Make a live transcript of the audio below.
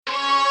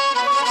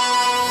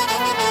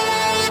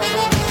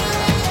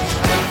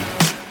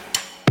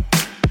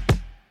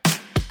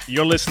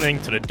You're listening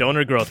to the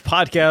Donor Growth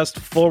Podcast,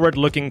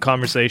 forward-looking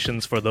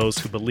conversations for those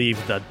who believe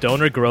that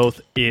donor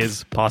growth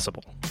is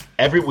possible.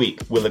 Every week,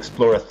 we'll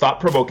explore a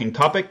thought-provoking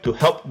topic to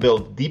help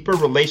build deeper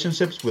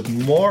relationships with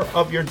more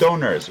of your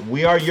donors.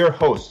 We are your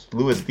hosts,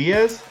 Luis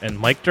Diaz and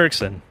Mike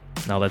Dirksen.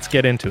 Now let's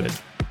get into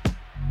it.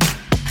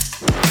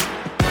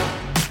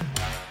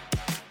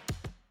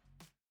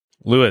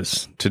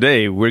 Luis,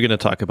 today we're going to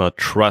talk about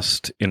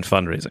trust in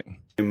fundraising.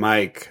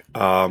 Mike,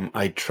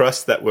 I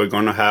trust that we're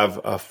going to have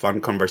a fun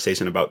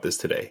conversation about this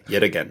today,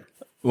 yet again.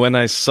 When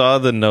I saw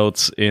the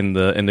notes in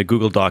the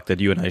Google Doc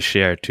that you and I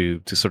shared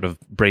to sort of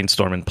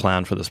brainstorm and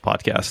plan for this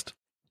podcast,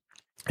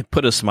 it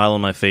put a smile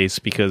on my face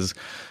because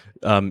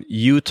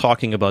you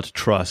talking about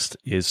trust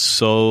is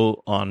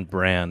so on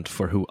brand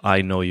for who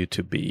I know you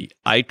to be.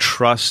 I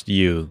trust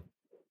you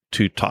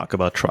to talk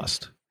about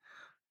trust.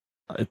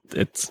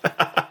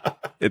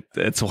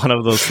 It's one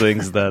of those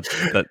things that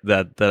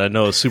I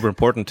know is super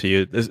important to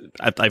you.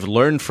 I've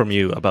learned from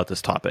you about this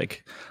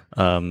topic.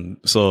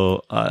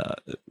 So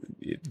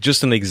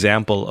just an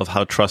example of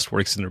how trust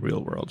works in the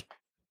real world.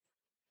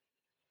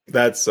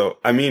 That's so.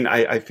 I mean,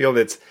 I feel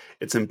that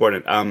it's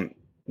important.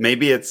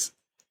 Maybe it's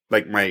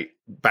like my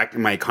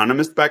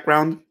economist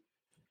background,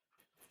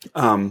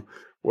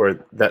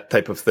 where that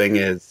type of thing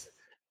is,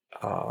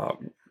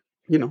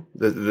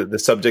 the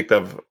subject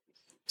of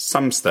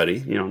some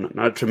study,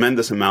 not a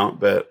tremendous amount,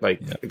 but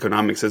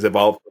economics has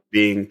evolved from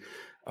being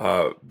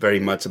very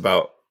much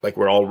about like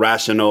we're all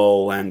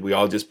rational and we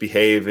all just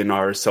behave in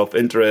our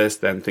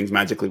self-interest and things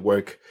magically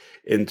work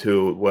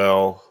into,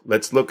 well,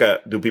 let's look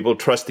at, do people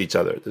trust each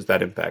other? Does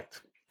that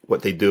impact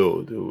what they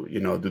do?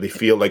 Do they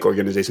feel like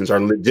organizations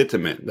are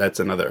legitimate? That's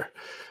another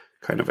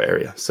kind of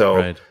area. So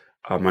right.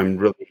 I'm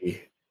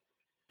really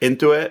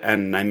into it,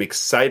 and I'm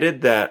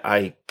excited that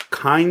I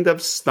kind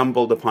of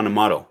stumbled upon a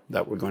model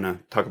that we're going to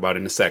talk about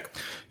in a sec.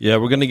 Yeah,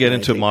 we're going to get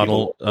into a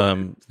model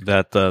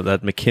that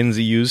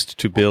McKinsey used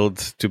to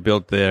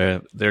build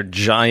their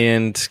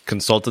giant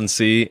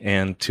consultancy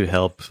and to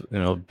help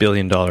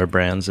billion-dollar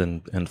brands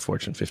and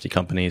Fortune 50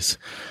 companies.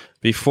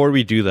 Before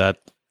we do that,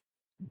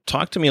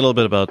 talk to me a little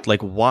bit about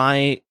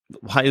why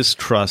is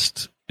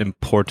trust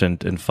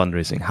important in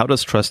fundraising? How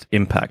does trust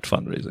impact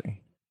fundraising?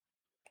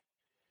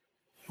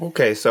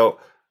 Okay, so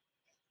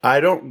I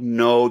don't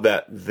know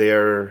that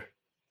there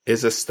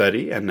is a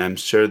study, and I'm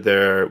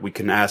sure we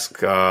can ask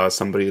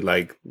somebody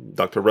like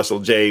Dr. Russell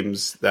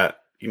James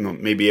that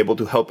may be able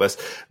to help us.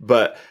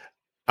 But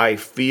I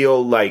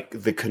feel like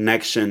the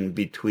connection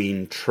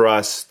between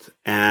trust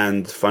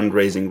and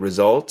fundraising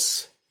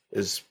results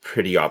is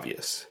pretty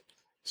obvious.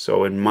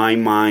 So in my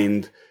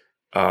mind,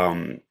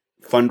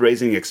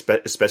 fundraising,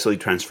 especially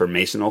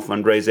transformational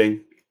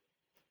fundraising,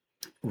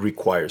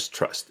 requires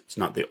trust. It's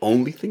not the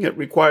only thing it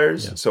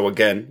requires. Yeah. So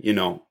again,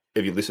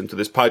 if you listen to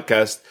this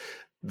podcast,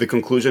 the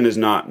conclusion is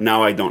not,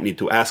 now I don't need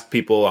to ask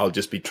people. I'll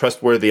just be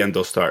trustworthy and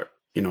they'll start,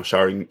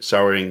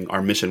 showering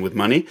our mission with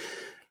money.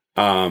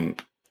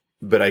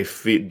 But I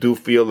do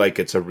feel like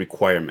it's a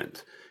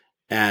requirement.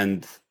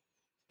 And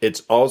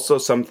it's also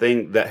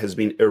something that has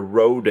been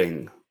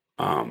eroding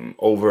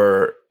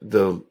over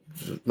the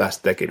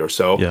last decade or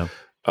so. Yeah.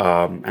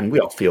 And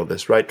we all feel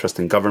this, right? Trust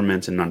in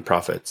governments and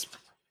nonprofits.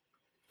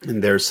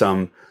 And there's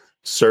some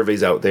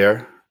surveys out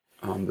there,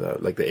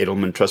 like the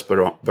Edelman Trust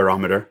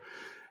Barometer,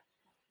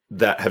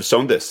 that have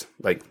shown this,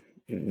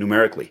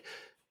 numerically.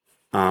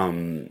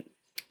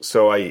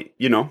 So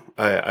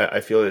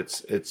I feel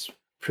it's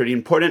pretty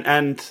important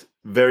and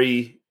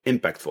very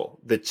impactful.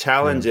 The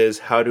challenge is,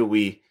 how do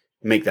we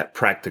make that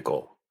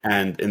practical?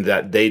 And in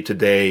that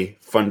day-to-day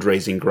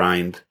fundraising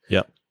grind,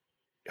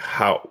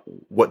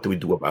 what do we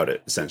do about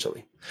it,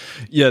 essentially?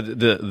 Yeah,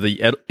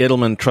 the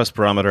Edelman Trust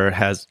Barometer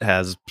has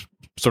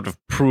sort of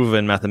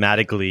proven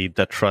mathematically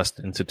that trust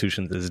in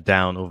institutions is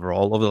down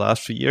overall over the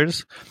last few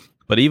years.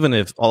 But even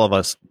if all of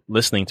us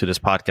listening to this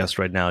podcast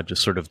right now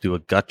just sort of do a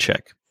gut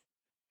check,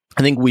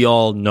 I think we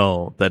all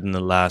know that in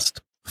the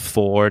last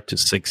 4 to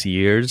 6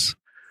 years,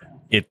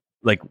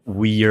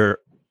 we're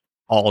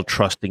all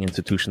trusting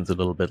institutions a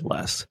little bit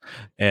less.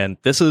 And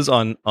this is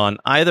on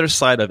either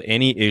side of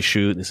any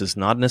issue. This is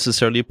not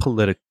necessarily a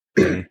political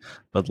thing,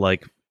 but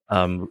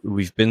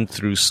we've been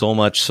through so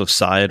much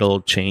societal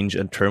change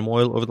and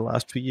turmoil over the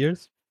last 2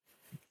 years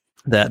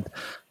that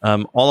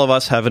all of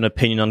us have an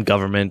opinion on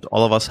government.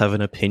 All of us have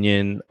an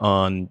opinion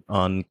on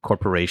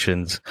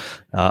corporations.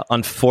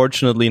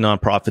 Unfortunately,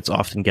 nonprofits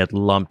often get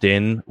lumped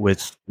in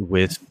with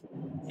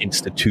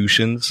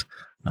institutions.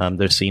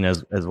 They're seen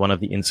as one of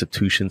the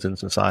institutions in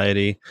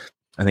society.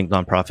 I think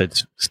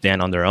nonprofits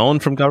stand on their own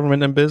from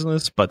government and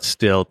business, but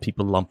still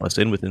people lump us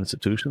in with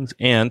institutions.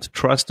 And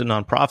trust in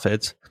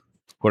nonprofits,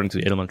 according to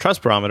the Edelman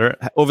Trust Barometer,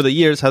 over the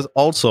years has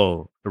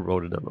also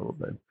eroded a little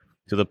bit,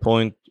 to the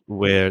point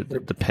where,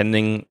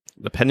 depending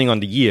on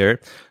the year,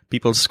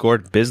 people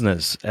scored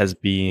business as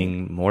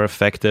being more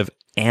effective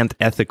and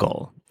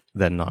ethical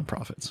than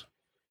nonprofits.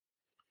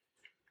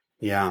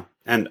 Yeah.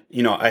 And,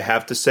 I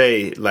have to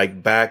say,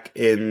 back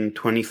in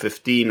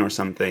 2015 or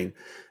something,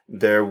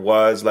 there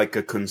was a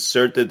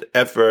concerted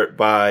effort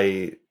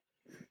by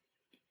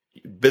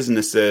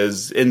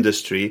businesses,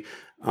 industry.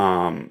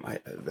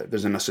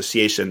 There's an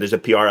association, there's a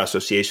PR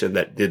association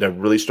that did a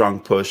really strong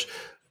push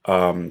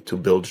to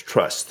build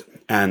trust.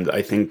 And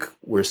I think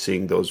we're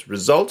seeing those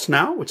results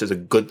now, which is a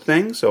good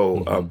thing.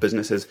 So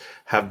businesses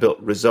have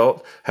built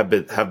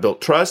have built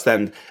trust,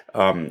 and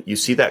you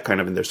see that kind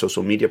of in their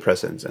social media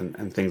presence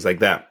and things like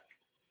that.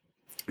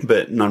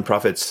 But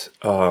nonprofits,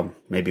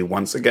 maybe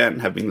once again,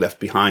 have been left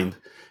behind,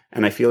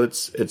 and I feel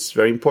it's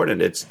very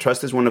important.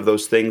 Trust is one of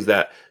those things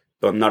that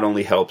not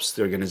only helps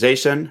the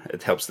organization,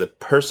 it helps the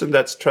person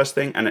that's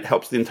trusting, and it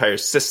helps the entire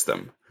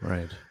system.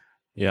 Right.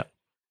 Yeah.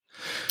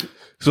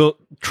 So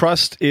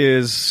trust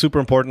is super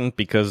important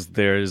because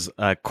there's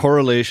a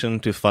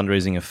correlation to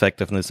fundraising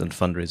effectiveness and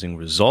fundraising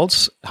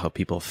results, how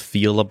people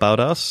feel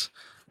about us,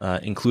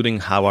 including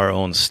how our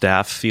own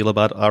staff feel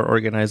about our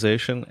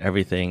organization.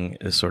 Everything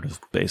is sort of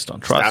based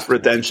on trust. Staff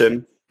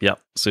retention. Yeah.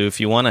 So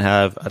if you want to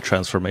have a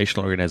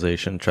transformational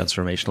organization,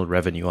 transformational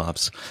revenue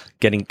ops,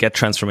 get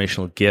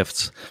transformational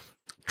gifts,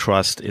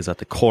 trust is at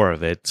the core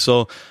of it.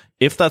 So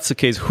if that's the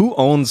case, who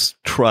owns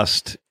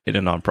trust in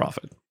a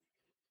nonprofit?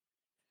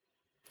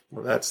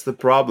 Well, that's the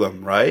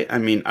problem, right? I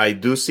mean, I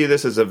do see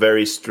this as a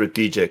very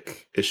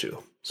strategic issue.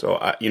 So,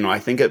 I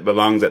think it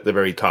belongs at the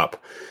very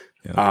top.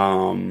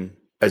 Yeah.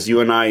 As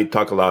you and I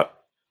talk a lot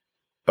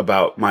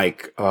about,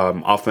 Mike,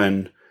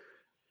 often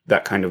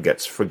that kind of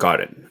gets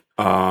forgotten.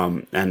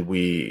 And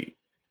we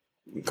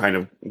kind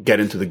of get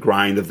into the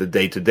grind of the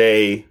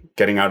day-to-day,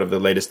 getting out of the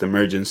latest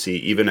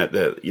emergency, even at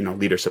the,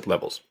 leadership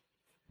levels.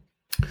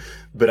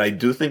 But I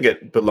do think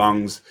it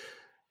belongs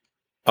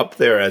up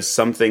there as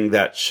something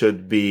that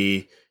should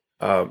be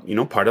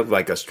part of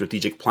like a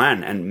strategic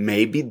plan and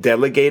maybe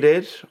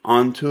delegated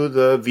onto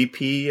the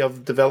VP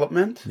of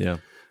development,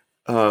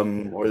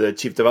 or the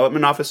chief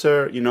development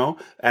officer,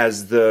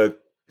 as the,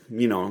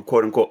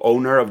 quote unquote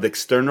owner of the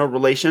external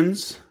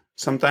relations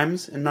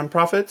sometimes in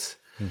nonprofits.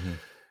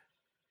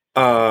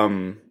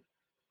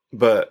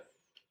 But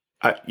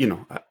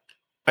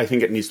I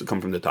think it needs to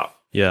come from the top.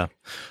 Yeah.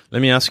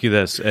 Let me ask you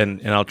this,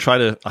 and I'll try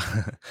to,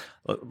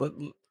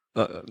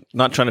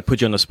 not trying to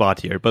put you on the spot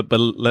here, but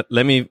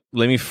let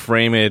me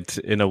frame it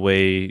in a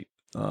way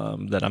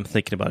that I'm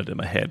thinking about it in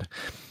my head,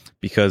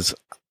 because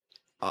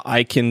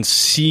I can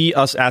see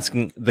us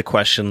asking the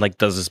question, like,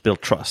 does this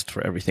build trust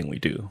for everything we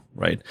do,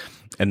 right?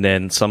 And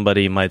then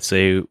somebody might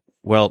say,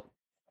 well,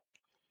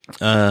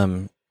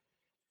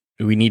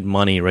 we need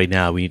money right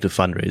now. We need to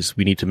fundraise.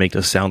 We need to make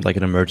this sound like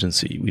an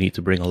emergency. We need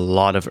to bring a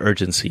lot of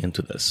urgency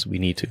into this. We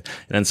need to. And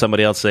then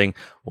somebody else saying,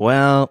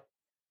 well,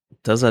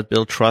 does that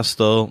build trust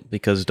though?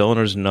 Because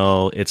donors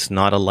know it's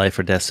not a life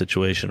or death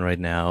situation right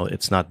now.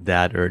 It's not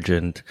that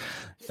urgent.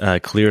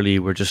 Clearly,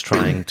 we're just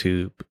trying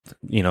to,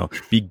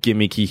 be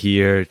gimmicky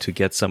here to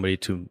get somebody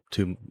to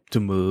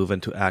move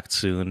and to act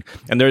soon.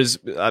 And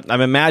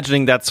I'm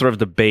imagining that sort of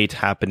debate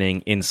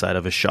happening inside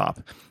of a shop,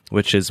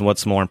 which is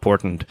what's more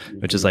important,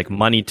 which is like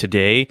money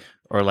today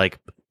or like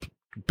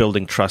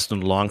building trust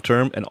in the long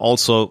term, and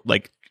also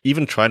like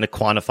even trying to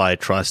quantify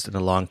trust in the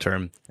long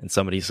term, and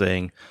somebody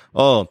saying,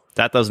 oh,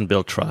 that doesn't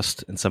build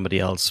trust, and somebody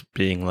else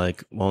being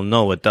like, well,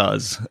 no, it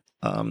does.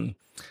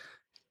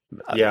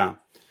 Yeah.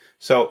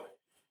 So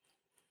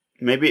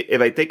maybe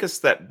if I take a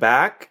step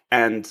back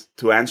and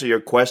to answer your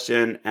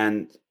question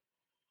and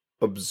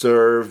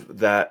observe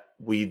that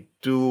we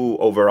do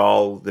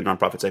overall, the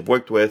nonprofits I've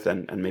worked with,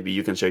 and maybe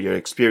you can share your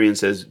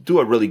experiences, do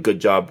a really good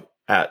job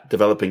at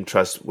developing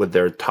trust with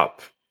their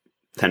top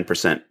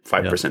 10%,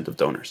 5% of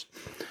donors.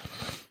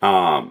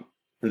 And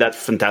that's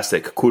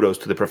fantastic. Kudos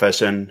to the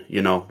profession.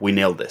 We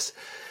nailed this.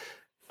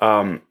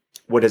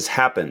 What has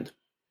happened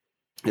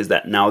is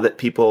that now that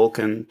people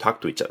can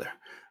talk to each other,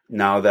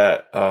 now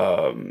that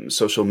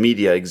social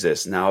media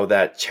exists, now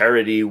that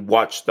charity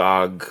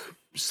watchdog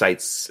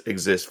sites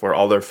exist for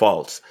all their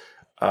faults,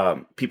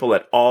 people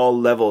at all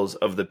levels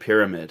of the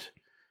pyramid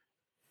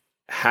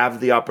have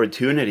the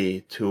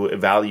opportunity to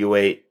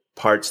evaluate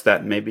parts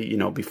that maybe,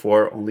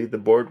 before only the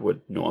board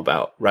would know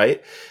about,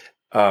 right?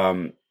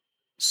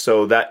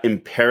 So that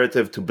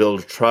imperative to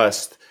build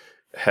trust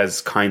has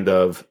kind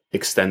of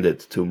extended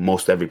to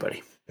most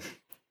everybody.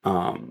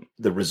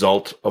 The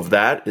result of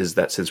that is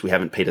that since we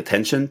haven't paid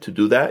attention to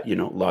do that,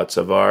 lots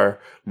of our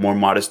more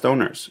modest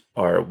donors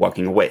are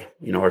walking away,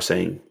 are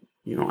saying,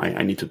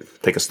 I need to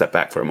take a step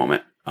back for a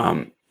moment.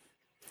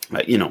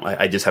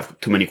 I just have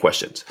too many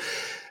questions.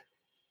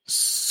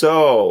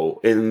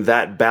 So in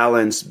that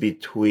balance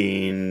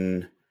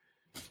between,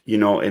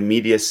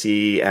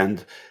 immediacy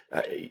and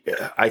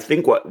I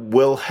think what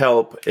will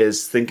help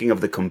is thinking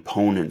of the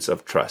components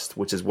of trust,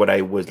 which is what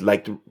I would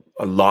like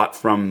a lot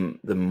from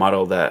the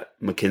model that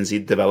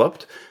McKinsey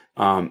developed.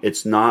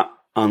 It's not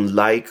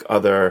unlike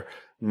other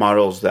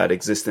models that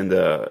exist in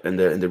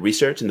the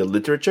research, in the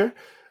literature.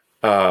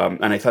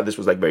 And I thought this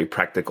was like very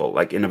practical,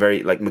 like in a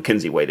very like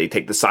McKinsey way. They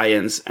take the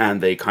science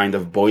and they kind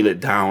of boil it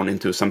down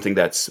into something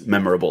that's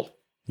memorable.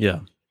 Yeah.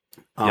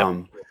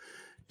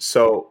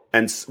 So,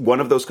 and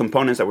one of those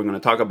components that we're going to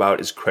talk about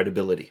is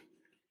credibility.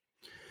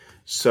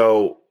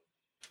 So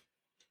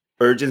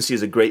urgency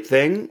is a great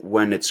thing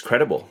when it's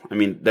credible. I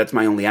mean, that's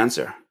my only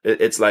answer.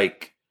 It's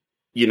like,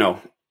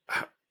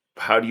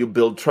 how do you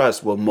build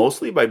trust? Well,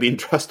 mostly by being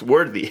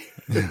trustworthy.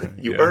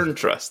 You earn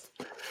trust.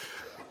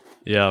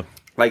 Yeah.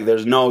 Like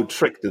there's no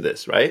trick to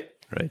this, right?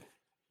 Right.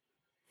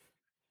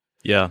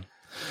 Yeah.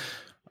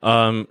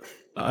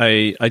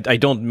 I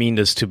don't mean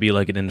this to be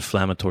like an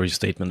inflammatory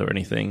statement or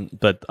anything,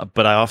 but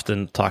I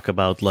often talk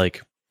about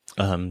like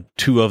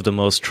two of the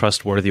most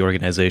trustworthy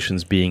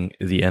organizations being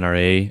the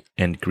NRA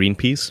and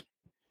Greenpeace.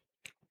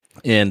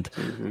 And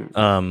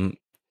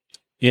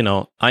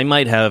I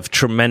might have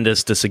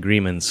tremendous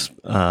disagreements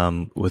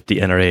with the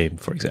NRA,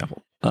 for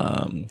example.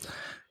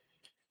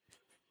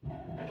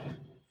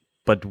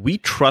 But we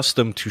trust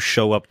them to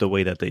show up the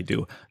way that they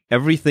do.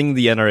 Everything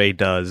the NRA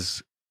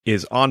does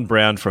is on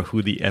brand for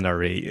who the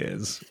NRA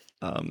is.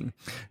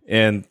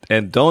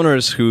 And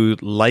donors who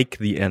like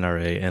the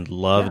NRA and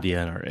love the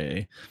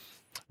NRA,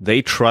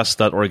 they trust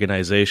that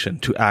organization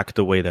to act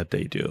the way that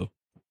they do.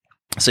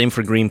 Same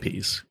for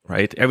Greenpeace,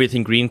 right?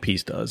 Everything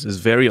Greenpeace does is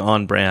very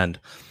on brand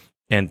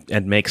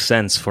and makes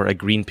sense for a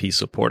Greenpeace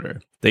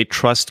supporter. They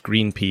trust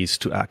Greenpeace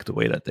to act the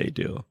way that they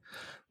do.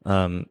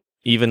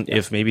 Even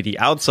if maybe the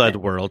outside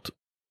world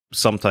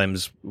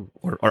sometimes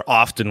or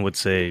often would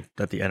say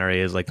that the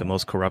NRA is like the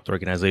most corrupt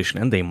organization,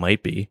 and they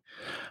might be.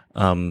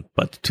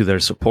 But to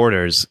their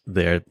supporters,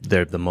 they're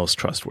the most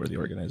trustworthy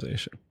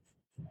organization.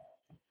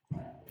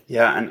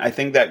 Yeah, and I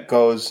think that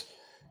goes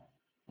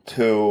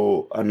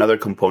to another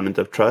component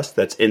of trust,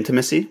 that's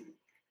intimacy.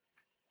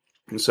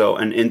 So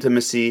an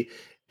intimacy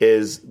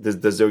is,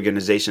 does the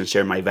organization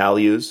share my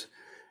values?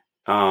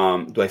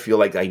 Do I feel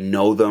like I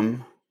know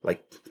them,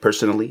 like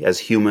personally as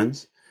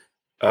humans?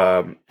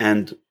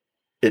 And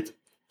it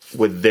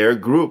with their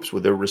groups,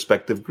 with their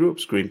respective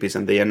groups, Greenpeace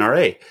and the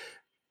NRA,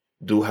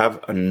 do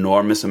have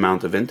enormous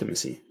amount of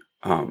intimacy.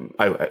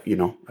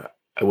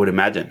 I would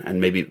imagine, and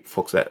maybe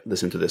folks that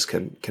listen to this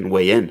can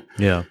weigh in.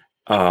 Yeah.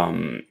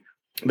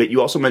 But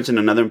you also mentioned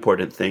another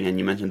important thing, and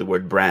you mentioned the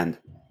word brand.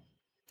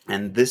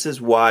 And this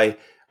is why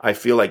I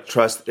feel like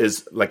trust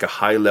is like a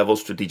high-level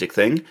strategic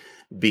thing,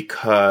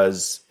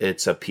 because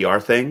it's a PR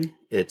thing,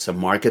 it's a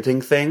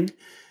marketing thing,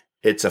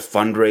 it's a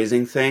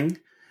fundraising thing,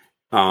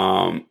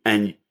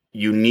 and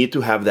you need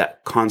to have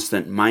that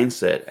constant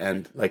mindset.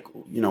 And like,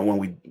 when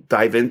we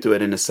dive into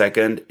it in a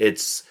second,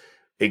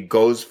 it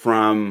goes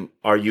from,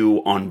 are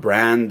you on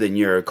brand in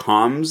your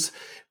comms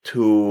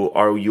to,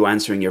 are you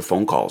answering your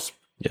phone calls?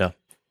 Yeah.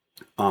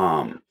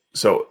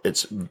 So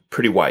it's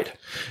pretty wide.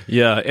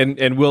 Yeah,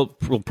 and we'll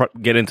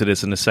get into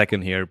this in a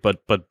second here,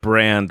 but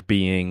brand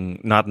being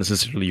not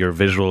necessarily your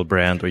visual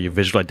brand or your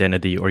visual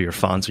identity or your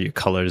fonts or your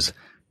colors.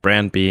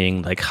 Brand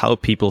being like how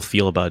people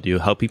feel about you,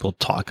 how people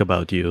talk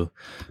about you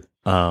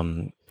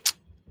when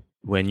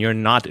you're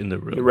not in the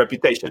room. Your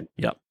reputation.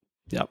 Yeah.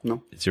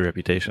 No, it's your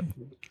reputation.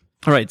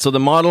 All right. So the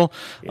model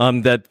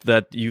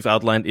that you've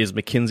outlined is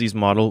McKinsey's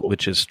model,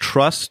 which is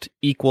trust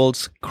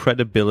equals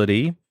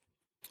credibility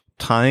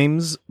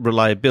times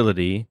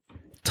reliability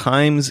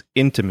times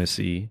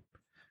intimacy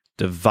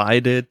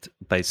divided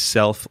by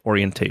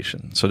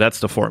self-orientation. So that's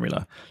the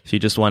formula. So you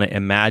just want to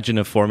imagine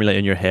a formula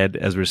in your head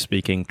as we're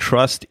speaking.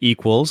 Trust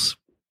equals,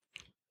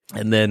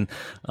 and then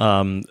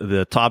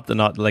the top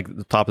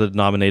of the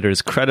denominator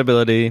is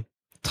credibility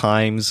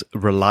times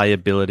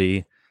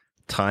reliability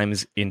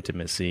times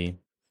intimacy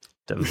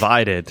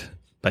divided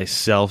by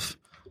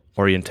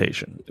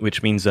self-orientation,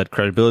 which means that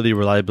credibility,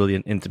 reliability,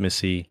 and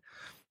intimacy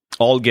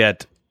all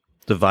get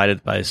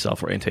divided by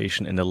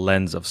self-orientation in the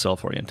lens of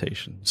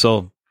self-orientation.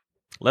 So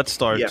let's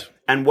start. Yeah.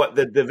 And what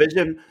the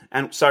division,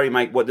 and sorry,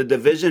 Mike, what the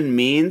division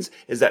means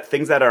is that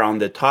things that are on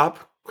the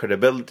top,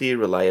 credibility,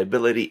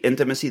 reliability,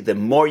 intimacy, the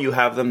more you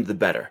have them, the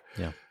better.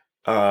 Yeah.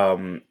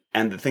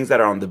 And the things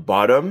that are on the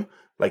bottom,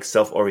 like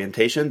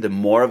self-orientation, the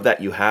more of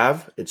that you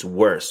have, it's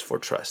worse for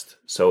trust.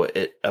 So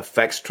it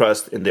affects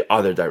trust in the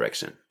other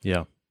direction.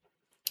 Yeah.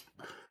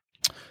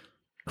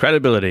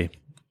 Credibility.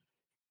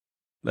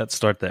 Let's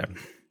start there.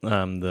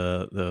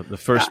 The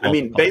first. I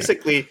mean,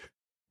 basically,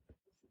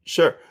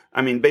 sure.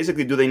 I mean,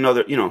 basically, do they know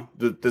that,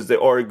 does the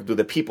org, do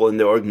the people in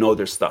the org know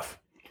their stuff?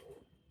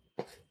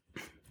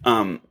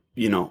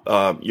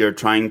 You're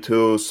trying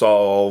to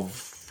solve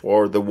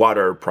for the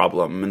water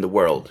problem in the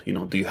world.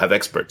 Do you have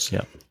experts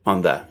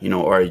on that?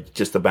 Or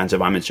just a bunch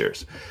of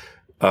amateurs?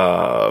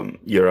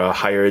 You're a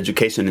higher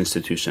education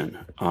institution.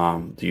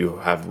 Do you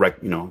have,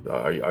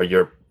 are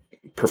your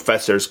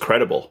professors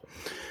credible?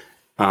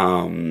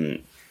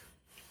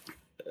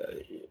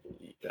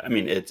 I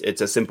mean,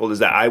 it's as simple as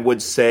that. I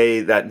would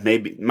say that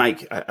maybe,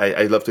 Mike,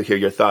 I'd love to hear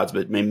your thoughts,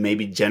 but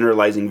maybe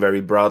generalizing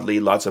very broadly,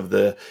 lots of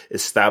the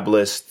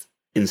established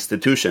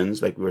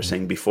institutions, like we were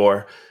saying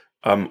before,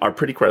 are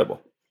pretty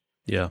credible.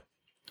 Yeah.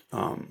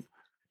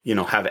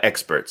 Have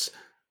experts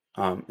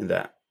in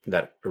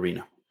that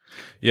arena.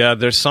 Yeah,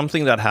 there's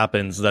something that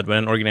happens that when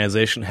an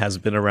organization has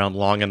been around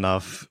long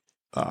enough,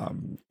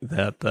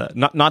 that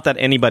not that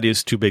anybody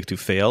is too big to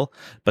fail,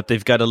 but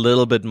they've got a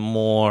little bit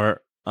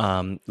more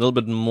a little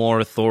bit more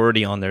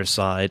authority on their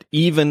side,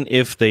 even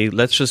if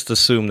let's just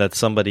assume that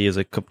somebody is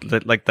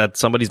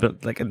somebody's been,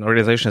 like, an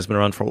organization has been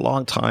around for a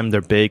long time,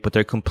 they're big, but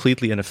they're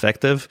completely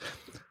ineffective.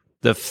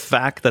 The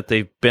fact that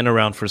they've been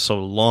around for so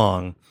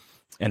long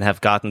and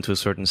have gotten to a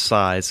certain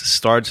size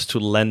starts to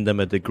lend them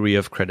a degree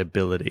of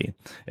credibility.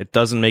 It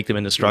doesn't make them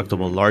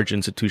indestructible. Mm-hmm. Large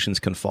institutions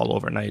can fall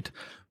overnight,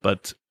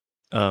 but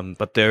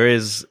there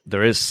is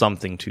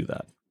something to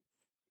that.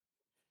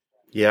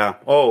 Yeah.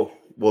 Oh,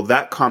 well,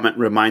 that comment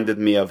reminded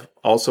me of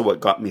also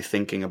what got me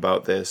thinking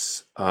about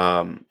this.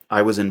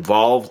 I was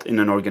involved in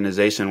an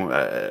organization.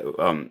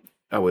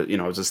 I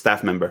was a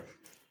staff member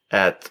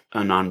at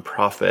a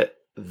nonprofit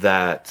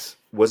that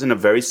was in a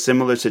very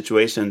similar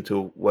situation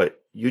to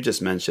what you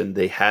just mentioned.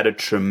 They had a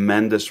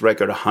tremendous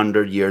record,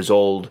 100 years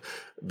old,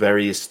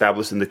 very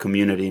established in the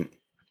community.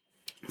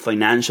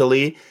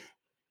 Financially,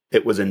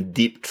 it was in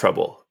deep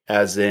trouble,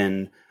 as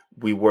in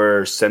we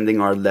were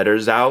sending our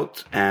letters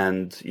out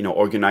and,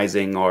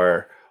 organizing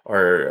our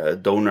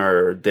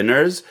donor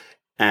dinners,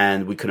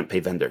 and we couldn't pay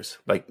vendors.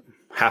 Like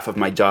half of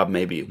my job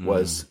maybe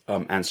was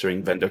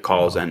answering vendor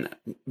calls and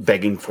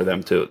begging for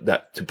them to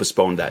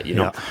postpone that,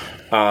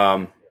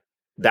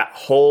 that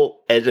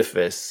whole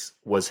edifice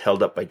was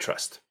held up by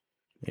trust.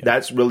 Yeah.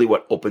 That's really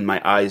what opened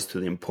my eyes to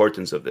the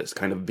importance of this,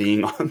 kind of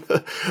being on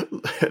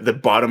the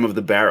bottom of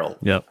the barrel.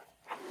 Yep.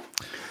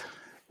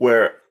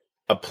 Where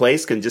a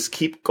place can just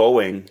keep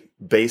going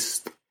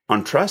based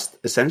on trust,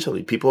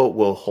 essentially. People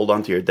will hold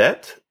on to your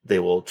debt. They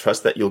will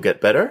trust that you'll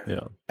get better.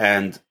 Yeah.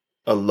 And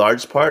a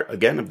large part,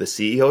 again, of the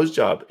CEO's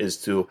job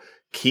is to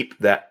keep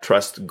that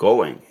trust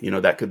going.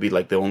 That could be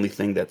like the only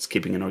thing that's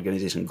keeping an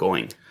organization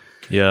going.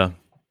 Yeah.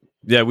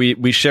 Yeah,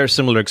 we share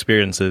similar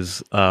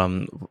experiences.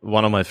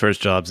 One of my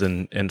first jobs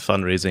in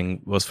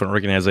fundraising was for an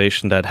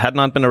organization that had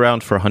not been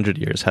around for 100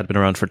 years, had been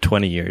around for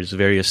 20 years,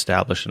 very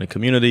established in a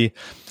community.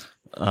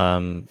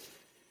 And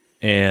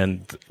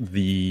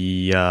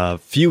the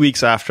few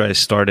weeks after I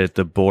started,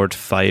 the board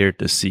fired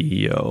the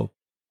CEO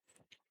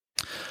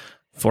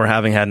for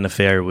having had an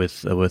affair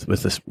with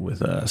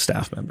a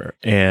staff member.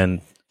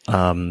 And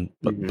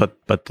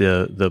but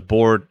the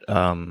board,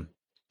 the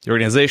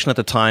organization at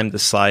the time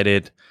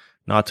decided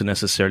not to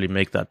necessarily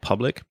make that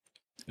public.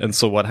 And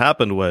so what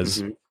happened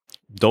was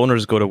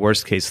donors go to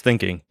worst case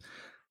thinking.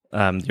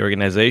 The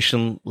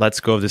organization lets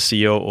go of the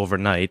CEO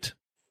overnight,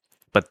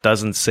 but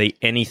doesn't say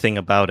anything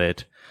about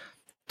it.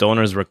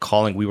 Donors were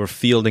calling, we were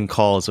fielding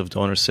calls of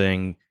donors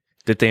saying,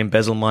 did they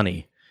embezzle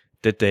money?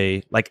 Did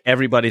they,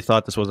 everybody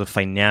thought this was a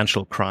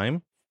financial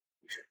crime.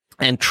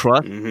 And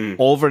trust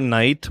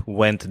overnight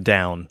went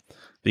down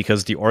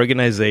because the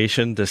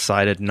organization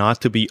decided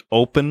not to be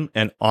open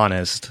and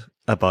honest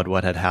about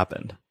what had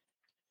happened.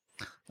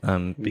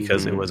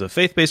 Because it was a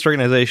faith-based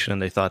organization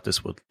and they thought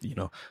this would,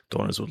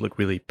 donors would look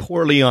really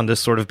poorly on this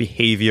sort of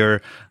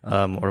behavior,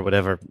 or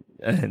whatever.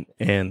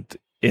 And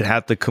it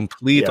had the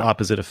complete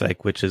opposite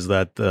effect, which is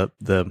that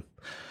the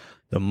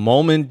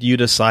moment you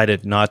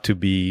decided not to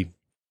be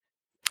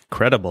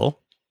credible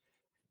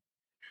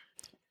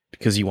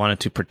because you wanted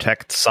to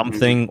protect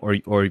something, or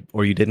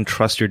you didn't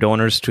trust your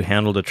donors to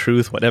handle the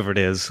truth, whatever it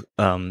is,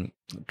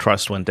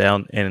 trust went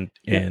down.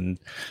 And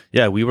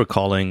we were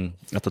calling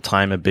at the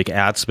time a big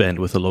ad spend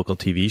with a local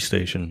TV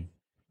station,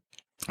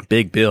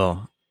 big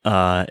bill,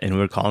 and we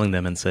were calling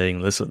them and saying,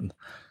 listen,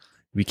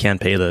 we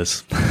can't pay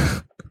this.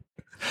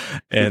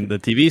 And the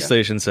TV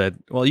station said,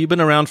 well, you've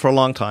been around for a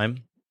long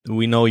time.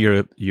 We know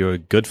you're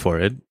good for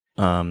it.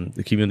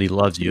 The community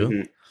loves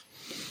you.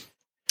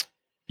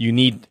 You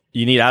need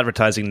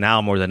advertising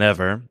now more than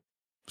ever.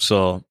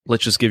 So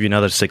let's just give you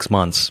another 6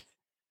 months,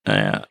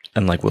 and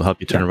we'll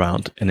help you turn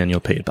around, and then you'll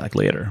pay it back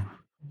later.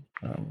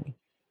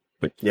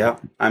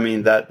 I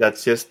mean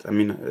that's just. I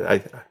mean,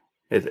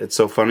 it's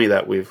so funny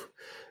that we've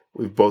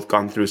both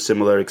gone through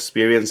similar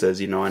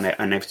experiences,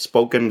 and I've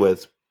spoken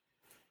with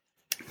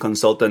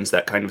consultants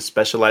that kind of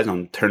specialize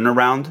on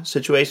turnaround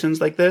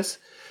situations like this,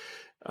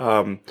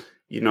 and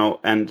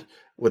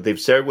what they've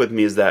shared with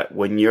me is that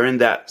when you're in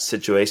that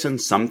situation,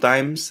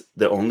 sometimes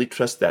the only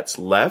trust that's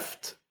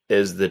left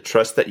is the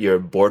trust that your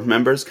board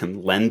members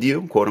can lend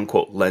you, quote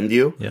unquote, lend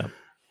you. Yeah.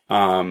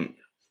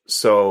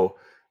 So,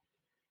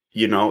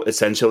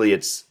 essentially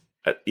it's,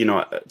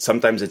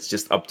 sometimes it's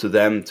just up to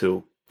them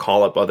to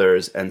call up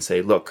others and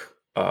say, look,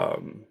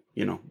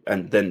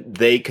 and then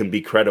they can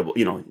be credible,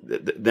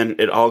 then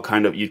it all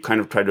you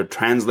try to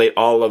translate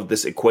all of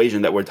this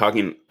equation that we're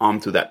talking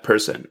onto that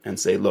person and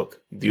say, look,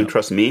 do you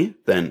trust me?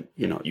 Then,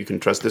 you can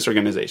trust this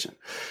organization.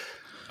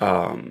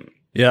 And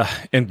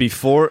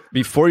before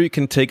you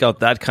can take out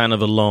that kind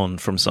of a loan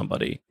from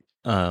somebody,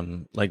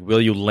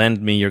 will you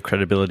lend me your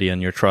credibility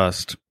and your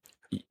trust?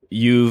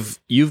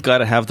 You've got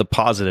to have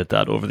deposited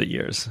that over the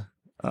years.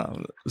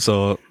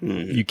 So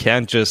you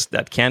can't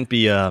that can't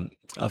be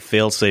a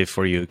fail-safe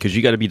for you, because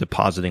you got to be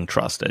depositing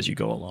trust as you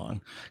go along,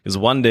 because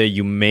one day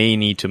you may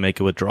need to make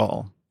a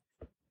withdrawal.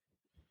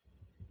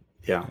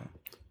 Yeah,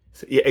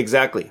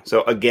 exactly.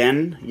 So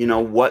again,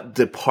 what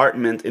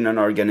department in an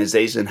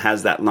organization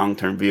has that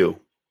long-term view?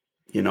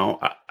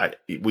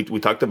 We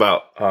talked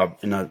about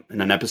in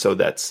an episode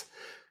that's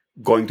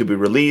going to be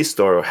released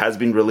or has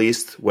been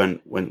released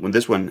when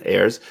this one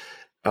airs.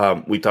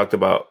 We talked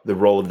about the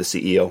role of the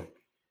CEO.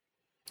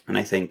 And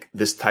I think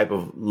this type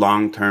of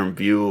long-term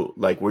view,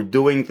 like we're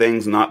doing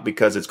things not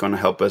because it's going to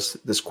help us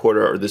this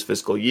quarter or this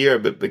fiscal year,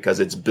 but because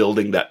it's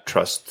building that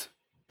trust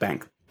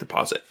bank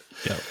deposit.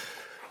 Yeah.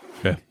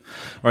 Okay.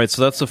 All right.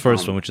 So that's the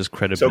first one, which is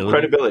credibility. So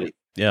credibility.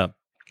 Yeah.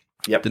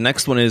 Yep. The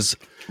next one is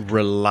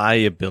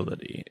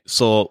reliability.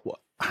 So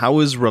how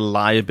is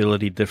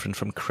reliability different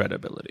from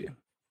credibility?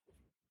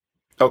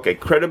 Okay.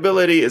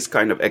 Credibility is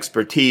kind of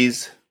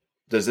expertise.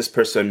 Does this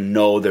person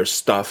know their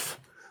stuff?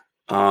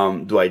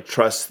 Do I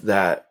trust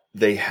that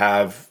they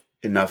have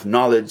enough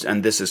knowledge?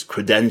 And this is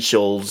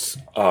credentials.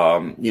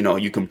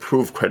 You can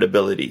prove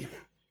credibility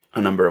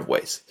a number of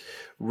ways.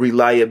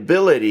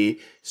 Reliability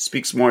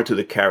speaks more to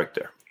the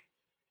character.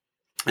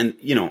 And,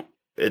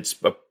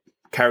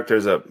 character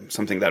is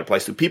something that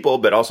applies to people,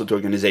 but also to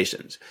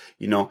organizations.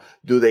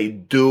 Do they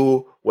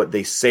do what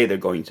they say they're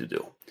going to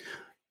do?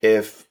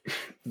 If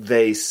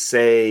they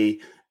say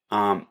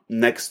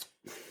next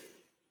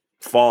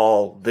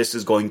fall, this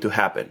is going to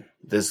happen,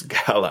 this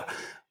gala,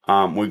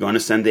 we're going to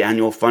send the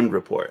annual fund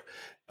report,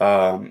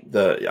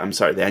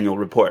 the annual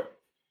report.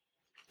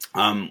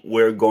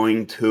 We're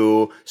going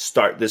to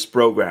start this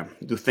program.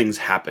 Do things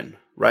happen,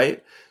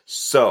 right?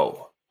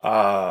 So,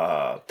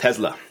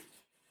 Tesla,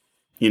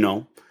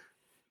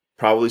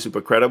 probably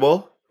super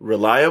credible,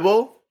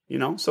 reliable,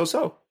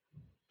 so.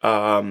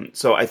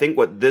 So I think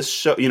what this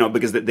show,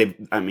 because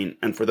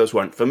and for those who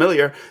aren't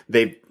familiar,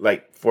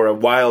 for a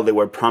while they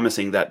were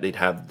promising that they'd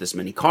have this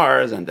many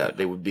cars and that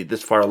they would be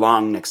this far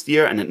along next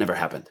year, and it never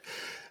happened.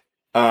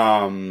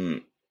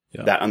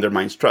 That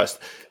undermines trust.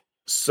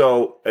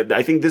 So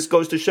I think this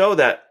goes to show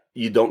that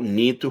you don't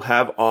need to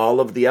have all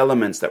of the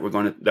elements that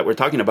we're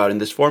talking about in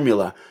this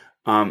formula.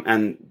 You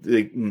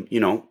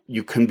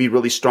can be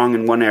really strong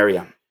in one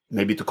area,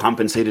 maybe to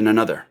compensate in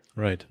another.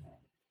 Right.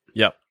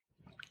 Yeah.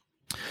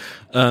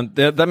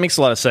 That makes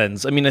a lot of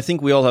sense. I mean, I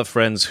think we all have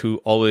friends who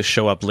always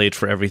show up late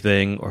for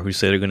everything, or who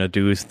say they're going to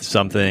do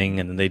something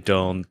and then they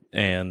don't,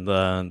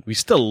 and we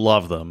still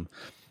love them.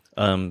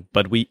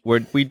 But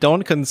we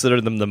don't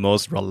consider them the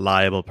most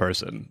reliable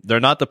person. They're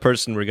not the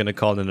person we're going to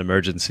call in an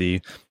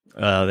emergency.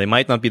 They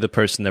might not be the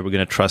person that we're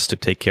going to trust to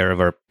take care of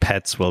our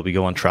pets while we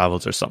go on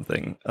travels or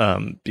something.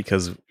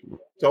 Because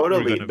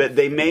totally, but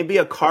they may be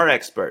a car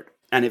expert,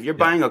 and if you're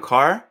buying a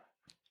car,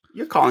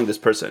 you're calling this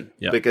person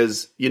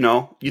because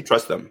you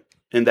trust them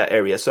in that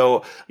area.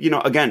 So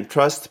again,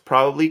 trust,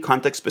 probably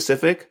context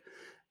specific.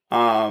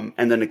 And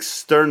an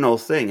external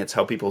thing, it's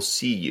how people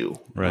see you,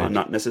 right?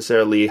 Not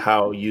necessarily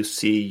how you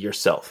see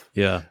yourself.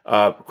 Yeah.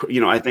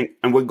 I think,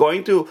 and we're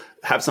going to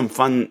have some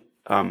fun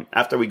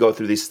after we go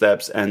through these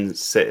steps and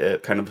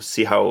kind of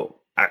see how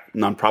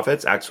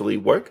nonprofits actually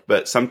work.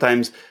 But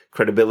sometimes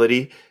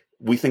credibility,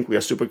 we think we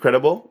are super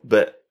credible,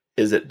 but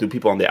do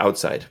people on the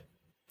outside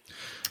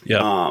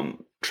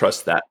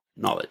trust that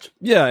knowledge?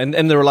 Yeah,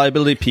 and the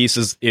reliability piece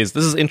is this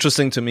is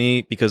interesting to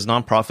me because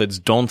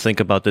nonprofits don't think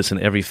about this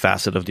in every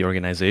facet of the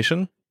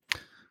organization.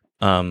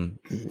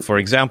 For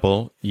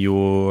example,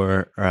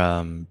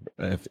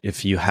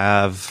 if you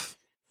have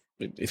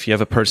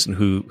a person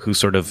who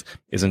sort of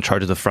is in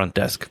charge of the front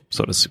desk,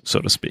 so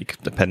to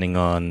speak, depending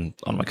on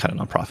what kind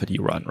of nonprofit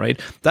you run, right?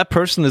 That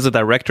person is a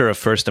director of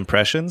first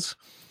impressions.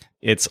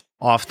 It's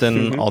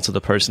often also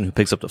the person who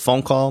picks up the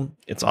phone call.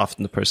 It's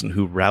often the person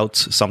who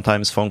routes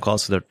sometimes phone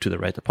calls to the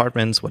right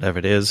departments, whatever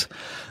it is.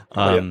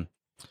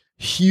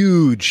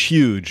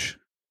 Huge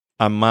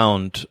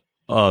amount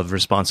of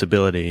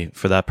responsibility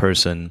for that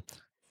person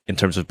in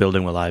terms of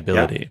building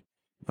reliability,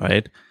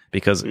 right?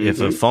 Because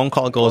if a phone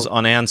call goes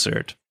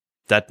unanswered,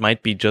 that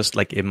might be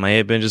it may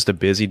have been just a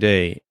busy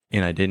day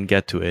and I didn't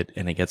get to it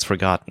and it gets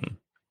forgotten.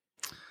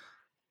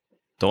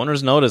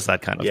 Donors notice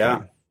that kind of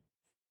thing.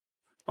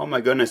 Oh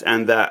my goodness.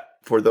 And that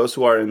for those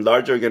who are in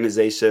large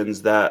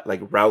organizations, that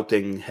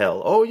routing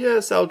hell. Oh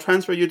yes, I'll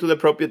transfer you to the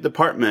appropriate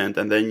department.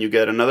 And then you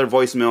get another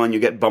voicemail and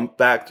you get bumped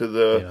back to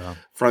the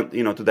front,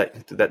 to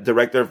that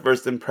director of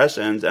first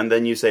impressions. And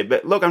then you say,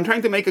 but look, I'm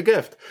trying to make a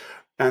gift.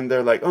 And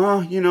they're like,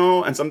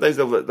 and sometimes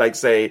they'll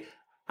say,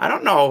 I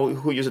don't know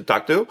who you should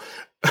talk to.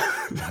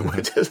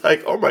 Which is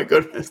oh my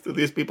goodness, do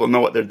these people know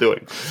what they're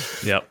doing?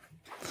 Yep.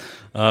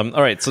 All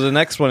right. So the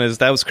next one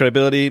that was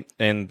credibility,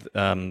 and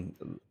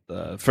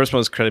first one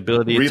was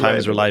credibility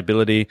times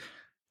reliability.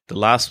 The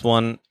last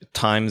one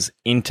times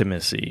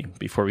intimacy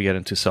before we get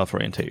into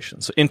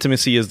self-orientation. So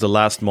intimacy is the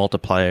last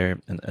multiplier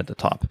at the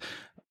top.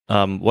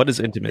 What is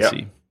intimacy?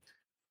 Yeah.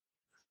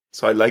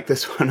 So I like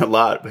this one a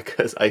lot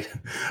because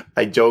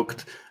I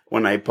joked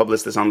when I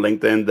published this on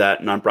LinkedIn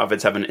that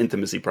nonprofits have an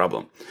intimacy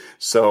problem.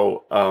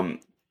 So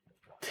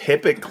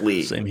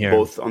typically,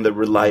 both on the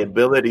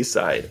reliability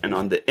side and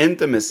on the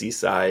intimacy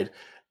side,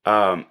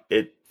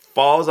 it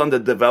falls on the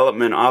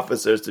development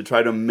officers to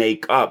try to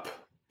make up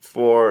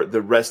for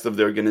the rest of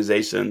the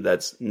organization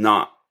that's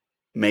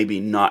maybe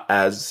not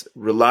as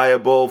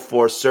reliable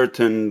for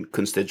certain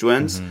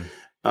constituents.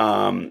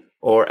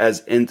 or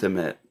as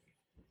intimate.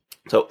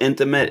 So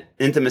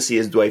intimacy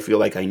is, do I feel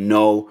like I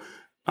know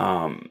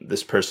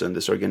this person,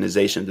 this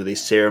organization? Do they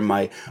share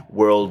my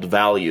world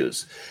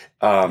values?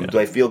 Do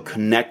I feel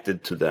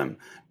connected to them?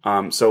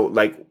 So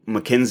like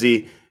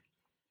McKinsey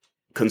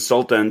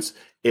consultants,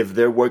 if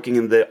they're working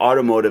in the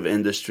automotive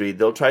industry,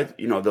 they'll try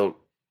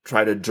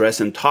to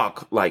dress and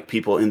talk like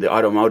people in the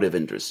automotive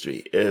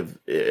industry.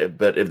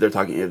 But if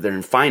they're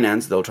in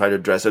finance, they'll try to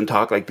dress and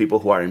talk like people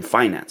who are in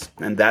finance.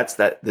 And that's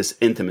this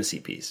intimacy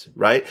piece,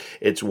 right?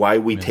 It's why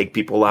we take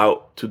people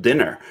out to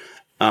dinner.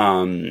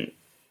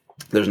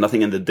 There's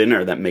nothing in the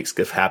dinner that makes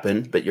GIF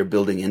happen, but you're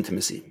building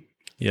intimacy.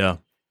 Yeah.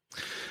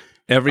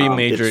 Every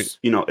major,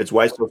 it's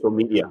why social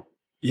media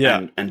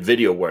and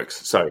video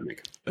works. Sorry,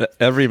 Nick.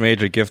 Every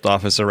major gift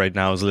officer right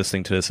now is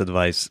listening to this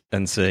advice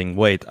and saying,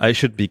 wait, I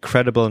should be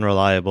credible and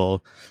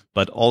reliable,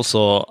 but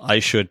also I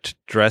should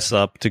dress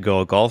up to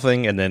go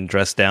golfing and then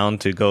dress down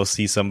to go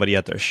see somebody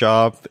at their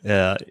shop.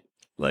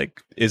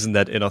 Isn't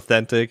that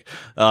inauthentic?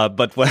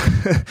 But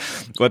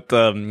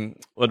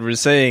what we're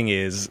saying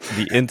is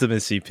the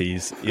intimacy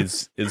piece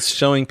is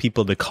showing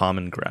people the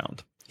common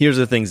ground. Here's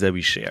the things that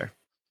we share,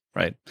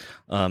 right?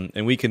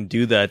 And we can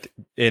do that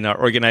in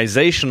our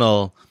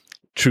organizational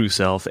true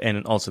self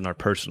and also in our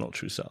personal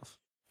true self.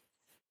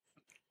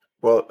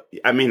 Well,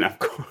 I mean, of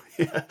course.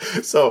 Yeah.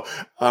 So,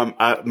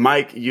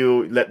 Mike,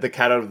 you let the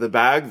cat out of the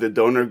bag. The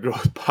Donor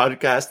Growth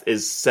Podcast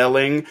is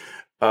selling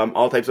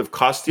all types of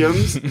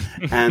costumes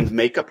and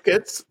makeup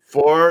kits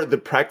for the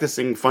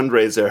practicing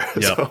fundraiser.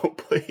 Yep. So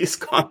please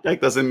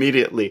contact us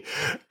immediately.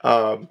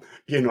 All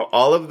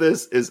of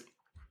this is,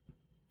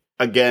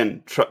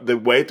 again, the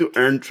way to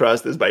earn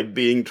trust is by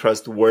being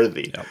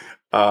trustworthy. Yep.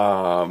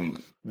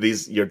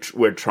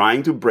 We're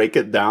trying to break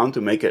it down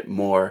to make it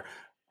more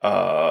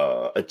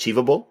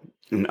achievevable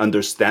and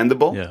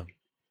understandable. Yeah.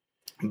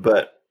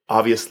 But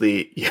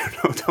obviously,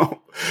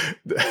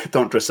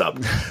 don't dress up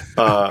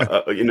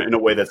in a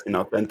way that's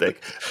inauthentic.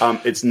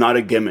 It's not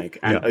a gimmick.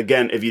 And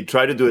again, if you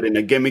try to do it in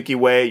a gimmicky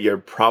way, you're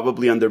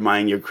probably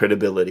undermining your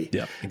credibility.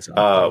 Yeah,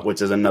 exactly.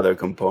 Which is another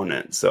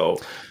component. So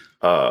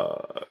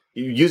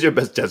you use your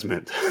best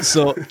judgment.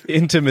 So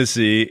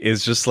intimacy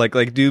is just like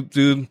do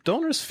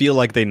donors feel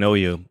like they know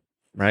you?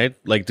 Right?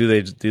 Like, do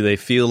they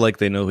feel like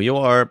they know who you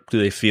are? Do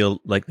they feel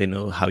like they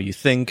know how you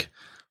think?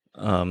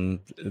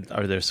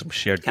 Are there some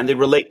shared? Can they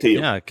relate to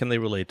you? Yeah, can they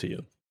relate to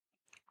you?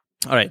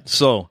 All right.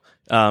 So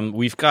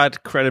we've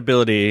got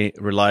credibility,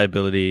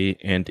 reliability,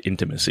 and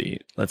intimacy.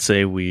 Let's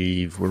say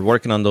we're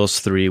working on those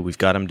three. We've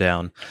got them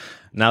down.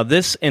 Now,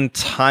 this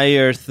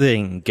entire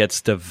thing gets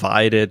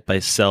divided by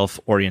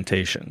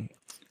self-orientation.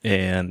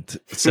 And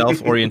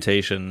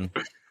self-orientation,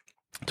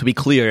 to be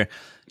clear,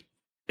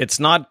 it's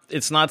not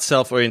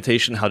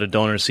self-orientation how the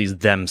donor sees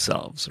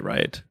themselves,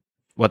 right?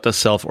 What does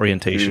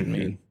self-orientation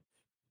mean?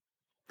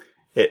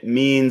 It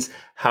means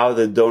how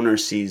the donor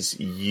sees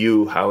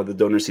you, how the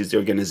donor sees the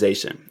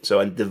organization. So,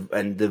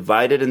 and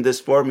divided in this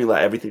formula,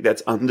 everything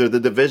that's under the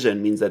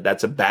division means that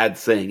that's a bad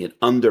thing. It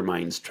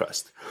undermines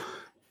trust.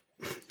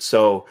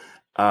 So,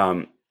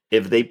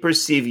 if they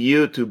perceive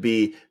you to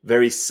be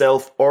very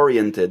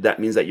self-oriented, that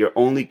means that you're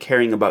only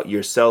caring about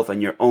yourself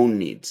and your own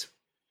needs,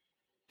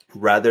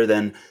 rather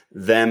than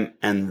them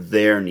and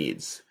their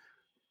needs.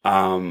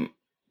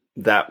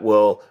 That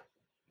will,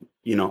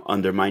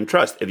 undermine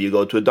trust. If you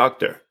go to a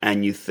doctor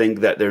and you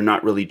think that they're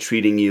not really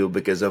treating you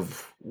because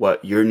of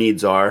what your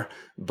needs are,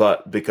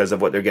 but because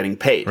of what they're getting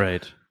paid,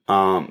 right?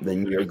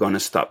 Then you're going to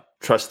stop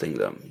trusting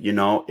them.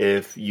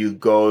 If you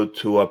go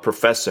to a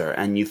professor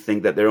and you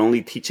think that they're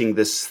only teaching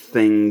this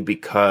thing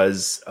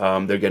because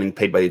they're getting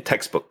paid by the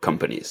textbook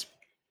companies,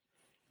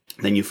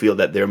 then you feel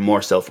that they're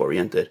more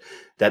self-oriented.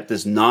 That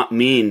does not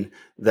mean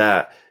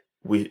that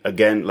we,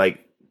 again,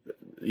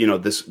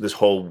 this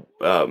whole,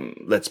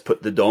 let's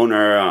put the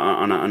donor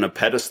on a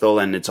pedestal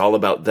and it's all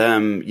about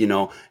them,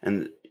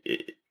 and,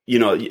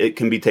 it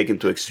can be taken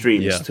to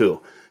extremes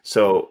too.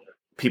 So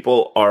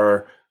people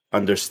are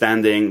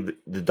understanding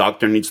the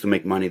doctor needs to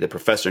make money. The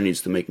professor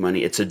needs to make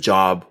money. It's a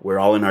job. We're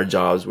all in our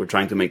jobs. We're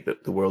trying to make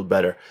the world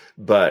better.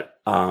 But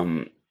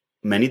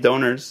many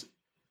donors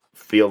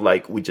feel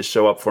like we just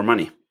show up for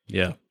money.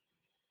 Yeah.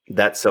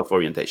 That's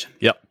self-orientation.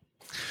 Yep.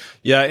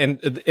 Yeah,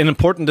 and an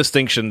important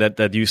distinction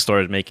that you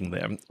started making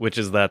there, which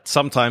is that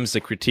sometimes the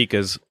critique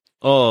is,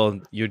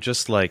 you're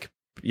just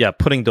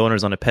putting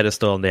donors on a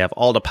pedestal and they have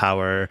all the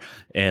power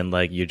and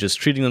you're just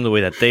treating them the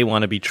way that they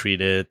want to be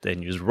treated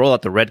and you just roll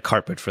out the red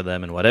carpet for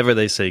them and whatever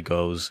they say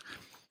goes.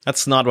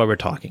 That's not what we're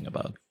talking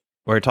about.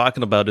 What we're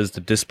talking about is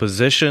the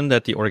disposition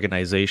that the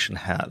organization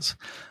has.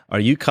 Are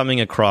you coming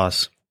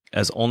across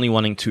as only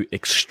wanting to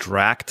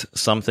extract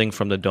something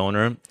from the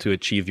donor to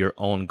achieve your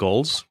own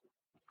goals?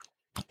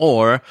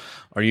 Or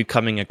are you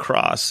coming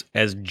across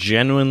as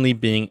genuinely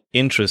being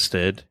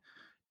interested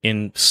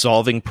in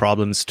solving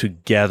problems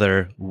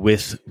together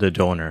with the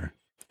donor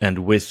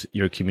and with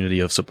your community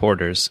of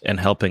supporters and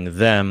helping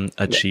them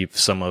achieve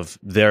some of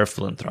their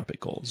philanthropic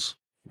goals,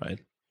 right?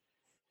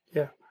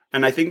 Yeah.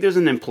 And I think there's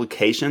an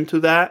implication to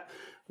that,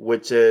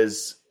 which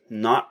is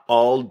not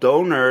all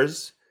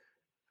donors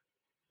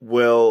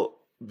will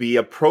be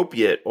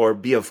appropriate or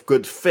be a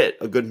good fit,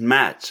 a good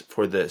match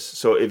for this.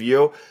 So if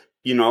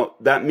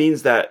that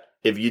means that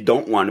if you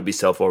don't want to be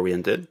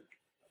self-oriented,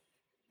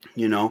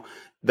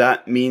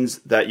 that means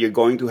that you're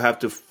going to have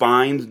to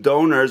find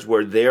donors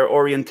where their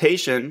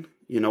orientation,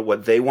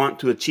 what they want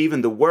to achieve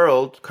in the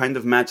world kind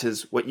of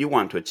matches what you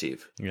want to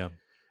achieve. Yeah.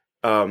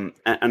 And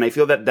I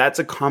feel that that's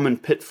a common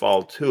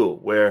pitfall too,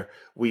 where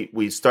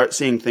we start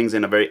seeing things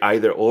in a very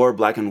either or,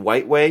 black and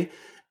white way,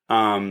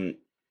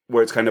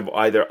 where it's kind of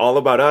either all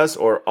about us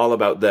or all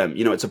about them.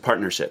 It's a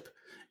partnership,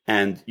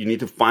 and you need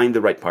to find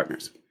the right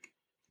partners.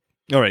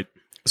 All right.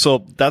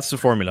 So that's the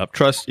formula.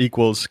 Trust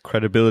equals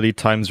credibility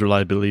times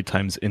reliability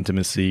times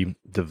intimacy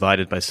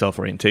divided by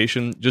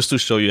self-orientation, just to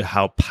show you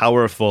how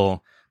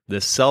powerful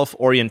the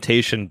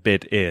self-orientation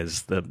bit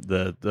is,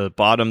 the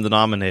bottom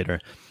denominator.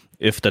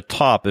 If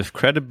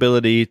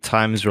credibility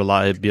times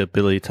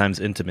reliability times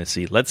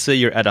intimacy, let's say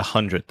you're at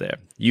 100 there,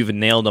 you've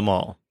nailed them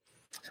all.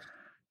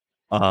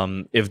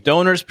 If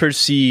donors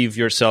perceive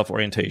your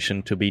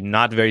self-orientation to be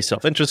not very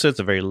self-interested, it's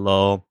a very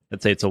low,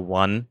 let's say it's a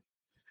 1,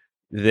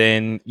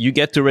 then you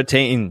get to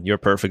retain your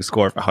perfect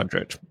score of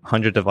 100.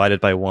 100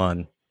 divided by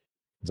 1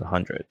 is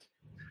 100.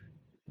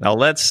 Now,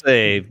 let's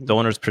say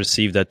donors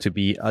perceive that to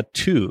be a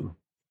 2.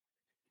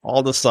 All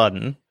of a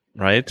sudden,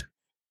 right,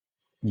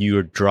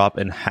 you drop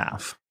in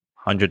half.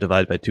 100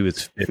 divided by 2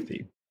 is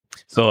 50.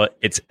 So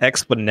it's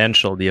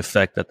exponential, the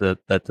effect that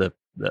the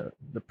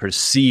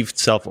perceived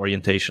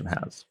self-orientation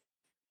has.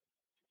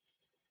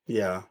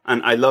 Yeah.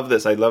 And I love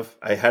this. I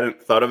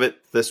hadn't thought of it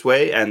this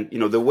way. And,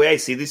 the way I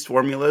see these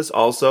formulas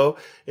also,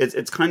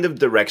 it's kind of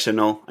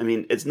directional. I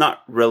mean, it's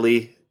not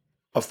really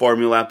a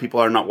formula. People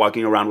are not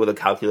walking around with a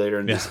calculator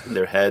in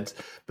their heads.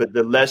 But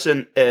the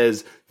lesson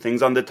is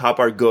things on the top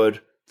are good.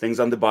 Things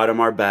on the bottom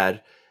are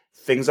bad.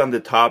 Things on the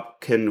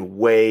top can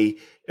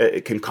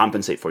can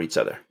compensate for each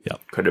other. Yeah.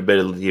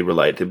 Credibility,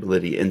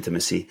 reliability,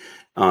 intimacy.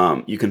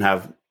 You can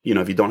have,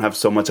 if you don't have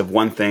so much of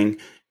one thing,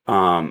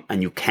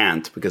 and you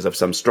can't because of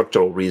some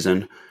structural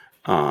reason,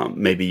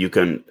 maybe you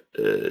can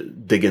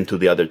dig into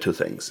the other two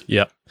things.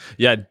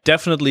 Yeah,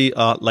 definitely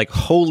like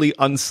wholly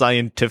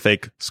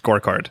unscientific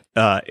scorecard.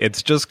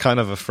 It's just kind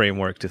of a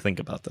framework to think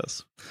about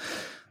this.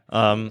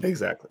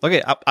 Exactly.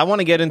 Okay, I want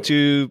to get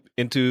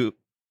into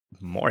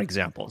more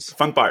examples.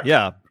 Fun part.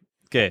 Yeah.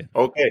 Okay.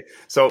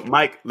 So,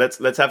 Mike,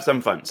 let's have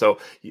some fun. So,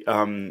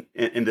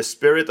 in the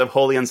spirit of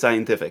wholly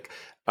unscientific,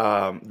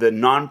 the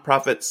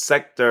nonprofit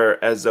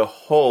sector as a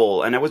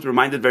whole, and I was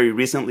reminded very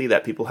recently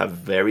that people have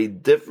very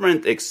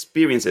different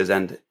experiences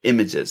and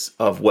images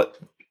of what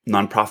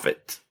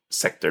nonprofit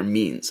sector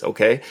means.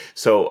 Okay,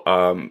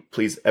 so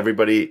please,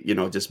 everybody,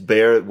 just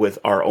bear with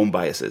our own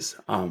biases.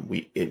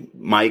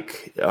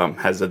 Mike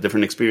has a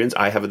different experience.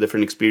 I have a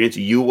different experience.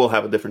 You will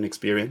have a different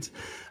experience.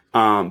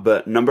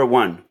 But number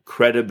one,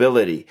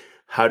 credibility.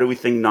 How do we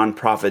think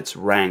nonprofits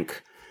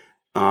rank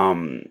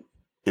in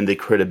the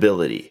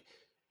credibility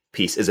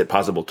piece? Is it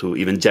possible to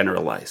even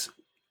generalize?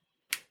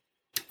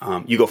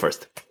 You go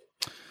first.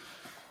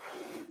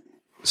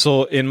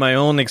 So in my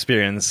own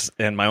experience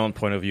and my own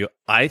point of view,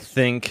 I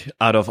think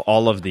out of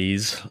all of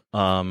these,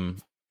 I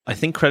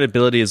think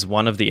credibility is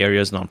one of the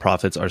areas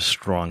nonprofits are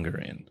stronger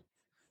in.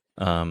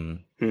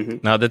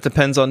 Now that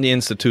depends on the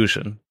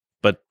institution,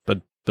 but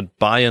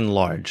by and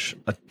large,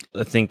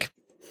 I think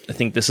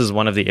this is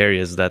one of the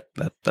areas that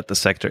the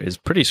sector is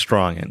pretty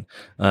strong in.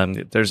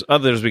 There's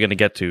others we're going to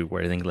get to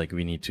where I think like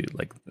we need to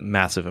like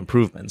massive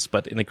improvements,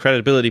 but in the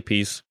credibility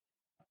piece,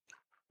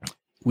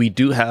 we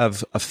do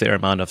have a fair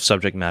amount of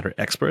subject matter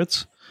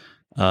experts,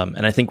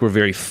 and I think we're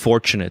very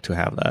fortunate to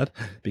have that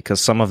because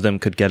some of them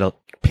could get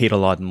paid a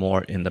lot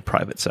more in the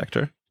private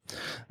sector.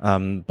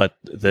 But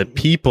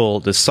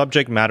the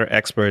subject matter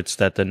experts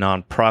that the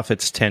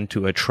nonprofits tend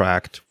to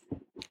attract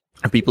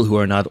are people who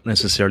are not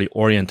necessarily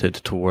oriented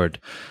toward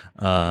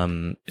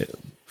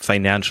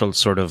financial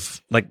sort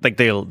of like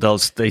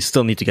they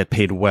still need to get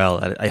paid well.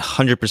 I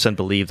 100%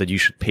 believe that you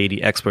should pay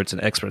the experts an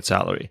expert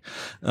salary,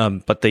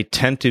 but they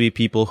tend to be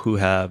people who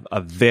have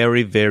a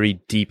very, very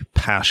deep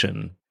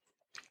passion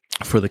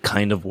for the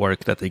kind of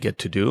work that they get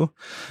to do.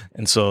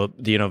 And so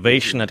the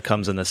innovation that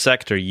comes in the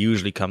sector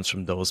usually comes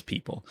from those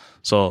people.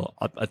 So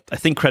I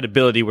think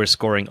credibility, we're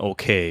scoring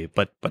okay,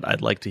 but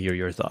I'd like to hear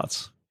your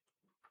thoughts.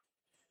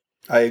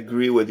 I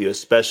agree with you,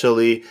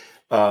 especially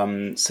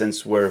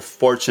since we're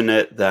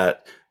fortunate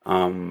that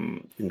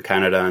in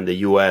Canada and the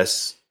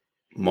US,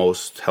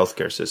 most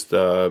healthcare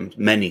systems,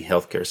 many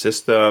healthcare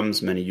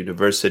systems, many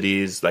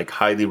universities, like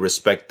highly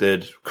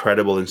respected,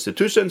 credible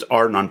institutions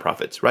are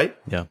nonprofits, right?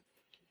 Yeah.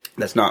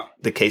 That's not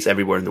the case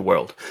everywhere in the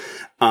world.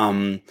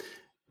 But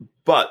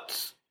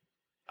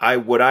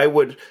what I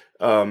would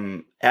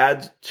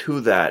add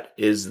to that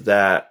is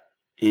that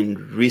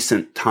in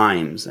recent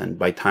times, and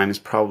by times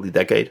probably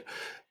decade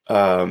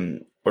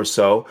or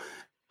so,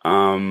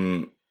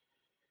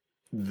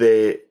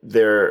 the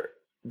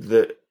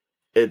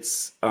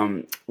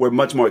we're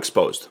much more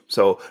exposed.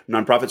 So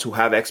nonprofits who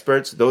have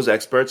experts, those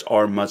experts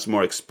are much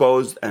more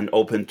exposed and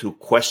open to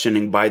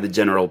questioning by the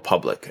general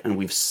public. And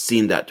we've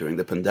seen that during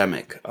the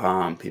pandemic.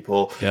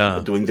 People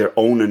doing their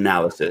own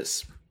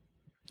analysis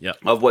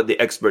of what the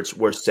experts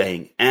were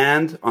saying.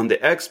 And on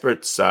the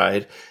expert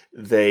side,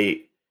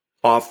 they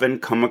often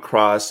come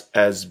across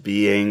as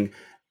being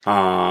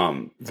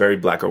very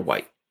black or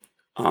white,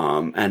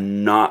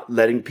 and not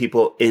letting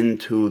people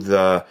into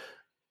the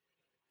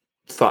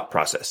thought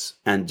process,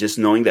 and just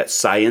knowing that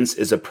science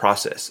is a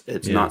process.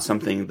 It's not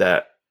something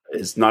that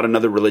is not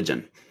another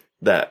religion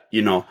that,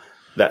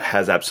 that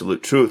has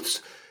absolute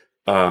truths.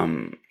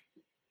 And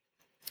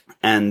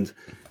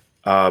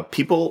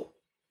people,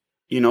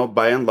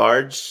 by and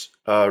large,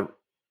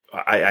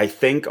 I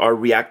think are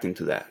reacting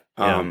to that.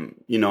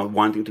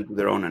 Wanting to do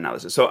their own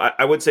analysis. So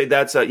I would say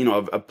that's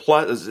a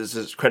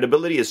plus.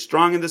 Credibility is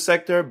strong in the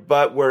sector,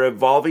 but we're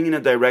evolving in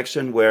a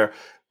direction where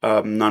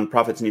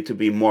nonprofits need to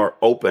be more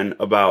open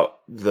about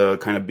the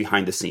kind of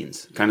behind the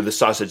scenes, kind of the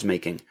sausage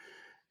making.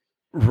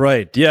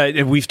 Right.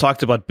 Yeah. We've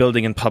talked about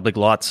building in public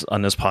lots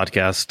on this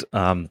podcast.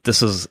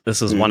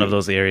 This is one of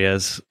those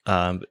areas.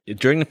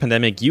 During the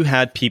pandemic, you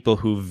had people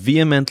who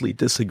vehemently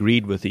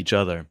disagreed with each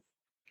other,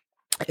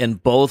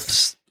 and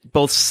both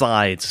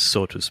sides,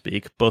 so to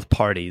speak, both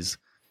parties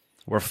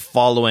were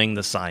following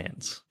the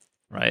science,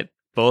 right?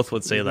 Both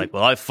would say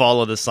well, I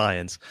follow the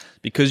science,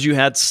 because you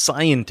had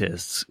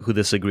scientists who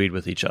disagreed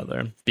with each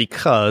other,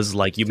 because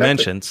like you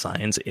mentioned,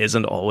 science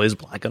isn't always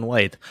black and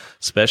white,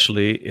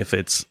 especially if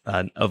it's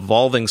an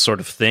evolving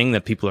sort of thing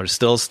that people are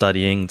still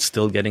studying,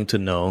 still getting to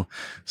know,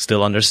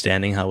 still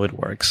understanding how it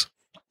works.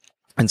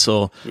 And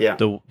so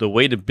the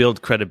way to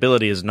build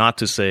credibility is not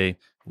to say,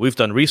 we've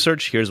done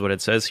research, here's what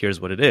it says, here's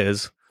what it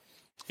is.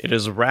 It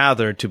is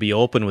rather to be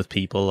open with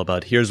people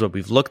about, here's what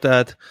we've looked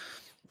at,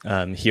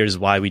 here's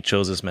why we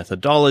chose this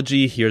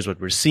methodology, here's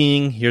what we're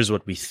seeing, here's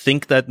what we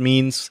think that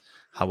means.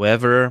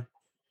 However,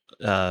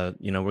 we're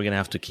going to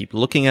have to keep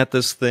looking at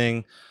this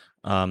thing,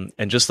 and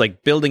just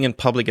like building in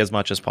public as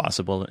much as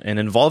possible, and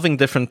involving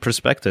different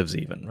perspectives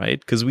even,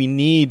 right? Because we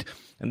need,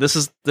 and this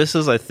is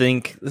I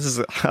think, this is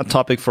a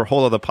topic for a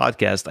whole other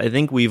podcast. I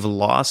think we've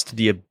lost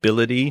the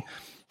ability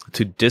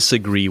to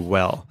disagree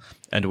well.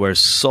 And we're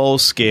so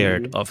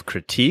scared of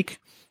critique.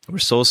 We're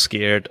so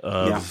scared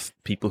of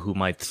people who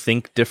might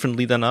think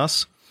differently than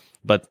us.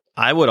 But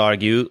I would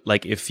argue,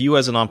 like, if you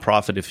as a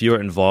nonprofit, if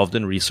you're involved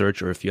in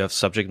research, or if you have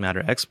subject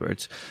matter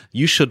experts,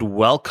 you should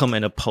welcome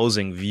an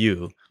opposing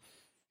view,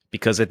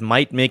 because it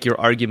might make your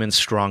argument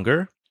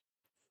stronger,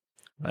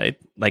 right?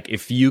 Like,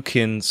 if you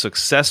can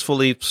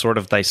successfully sort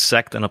of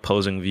dissect an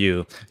opposing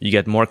view, you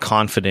get more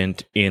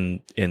confident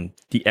in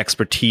the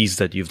expertise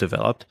that you've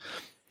developed.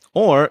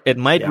 Or it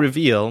might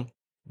reveal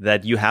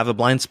that you have a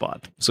blind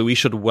spot. So we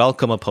should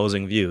welcome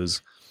opposing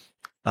views,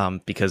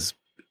 because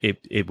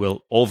it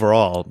will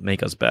overall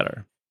make us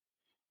better.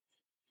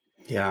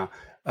 Yeah.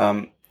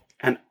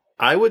 And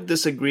I would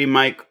disagree,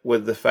 Mike,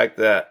 with the fact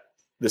that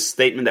the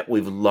statement that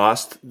we've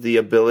lost the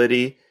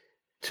ability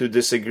to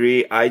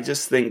disagree. I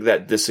just think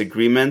that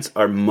disagreements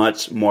are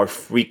much more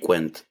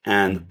frequent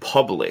and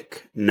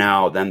public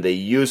now than they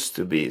used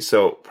to be.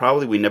 So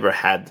probably we never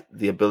had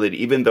the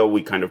ability, even though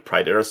we kind of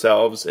prided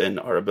ourselves in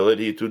our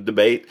ability to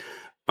debate.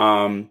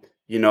 The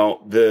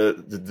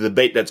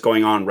debate that's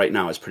going on right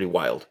now is pretty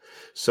wild.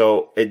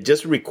 So it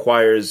just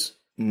requires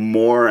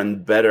more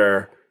and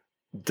better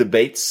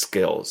debate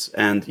skills.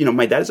 And,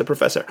 my dad is a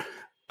professor.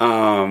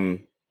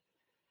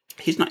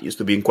 He's not used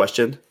to being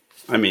questioned.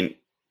 I mean,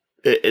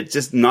 it's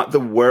just not the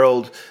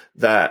world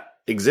that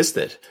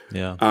existed.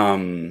 Yeah.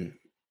 I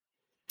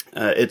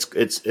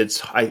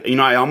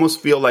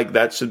almost feel like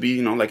that should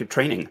be, like a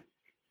training.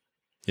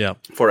 Yeah.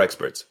 For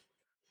experts.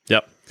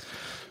 Yep.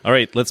 All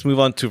right, let's move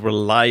on to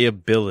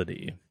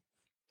reliability.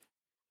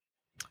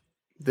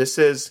 This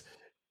is,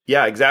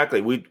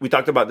 exactly. We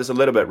talked about this a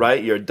little bit,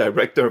 right? You're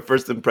director of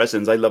first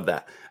impressions. I love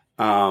that.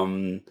 Are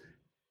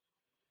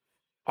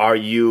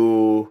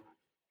you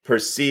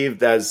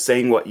perceived as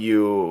saying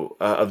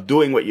of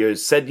doing what you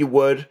said you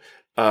would?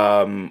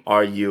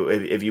 Are you,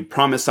 if you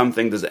promise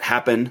something, does it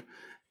happen?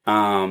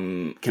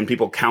 Can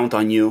people count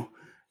on you?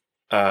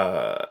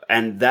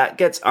 And that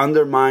gets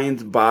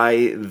undermined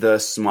by the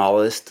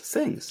smallest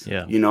things.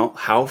 Yeah.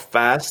 How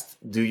fast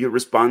do you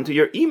respond to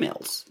your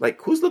emails?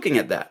 Like, who's looking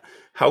at that?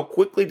 How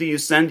quickly do you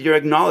send your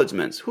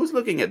acknowledgments? Who's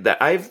looking at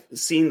that? I've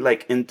seen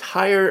like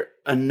entire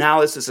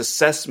analysis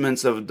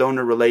assessments of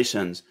donor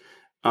relations.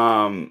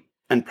 And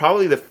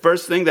probably the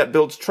first thing that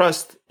builds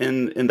trust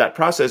in that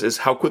process is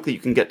how quickly you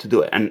can get to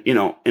do it. And,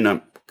 in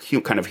a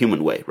kind of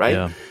human way,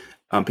 right?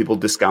 Yeah. People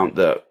discount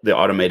the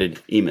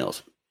automated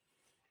emails.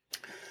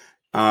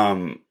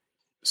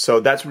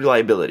 So that's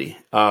reliability.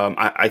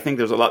 I think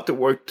there's a lot to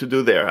work to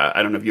do there.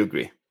 I don't know if you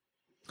agree.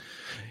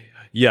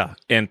 Yeah.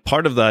 And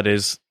part of that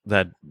is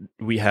that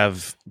we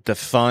have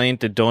defined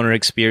the donor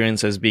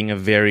experience as being a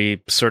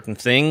very certain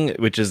thing,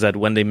 which is that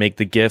when they make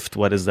the gift,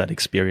 what is that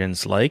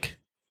experience like?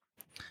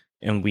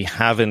 And we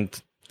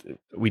haven't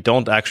we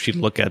don't actually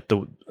look at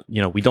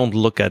we don't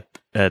look at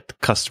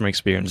customer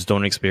experience,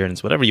 donor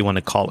experience, whatever you want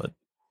to call it.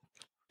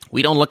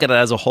 We don't look at it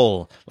as a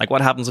whole. Like,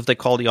 what happens if they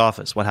call the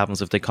office? What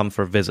happens if they come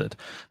for a visit?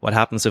 What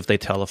happens if they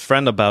tell a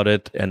friend about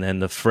it, and then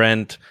the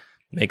friend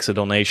makes a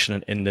donation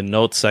and in the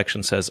notes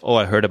section says, "Oh,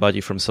 I heard about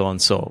you from so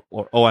and so,"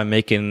 or "Oh, I'm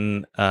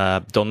making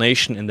a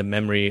donation in the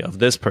memory of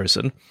this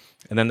person."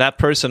 And then that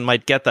person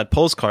might get that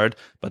postcard,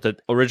 but the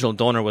original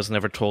donor was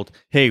never told,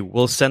 "Hey,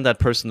 we'll send that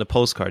person the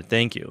postcard.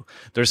 Thank you."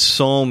 There's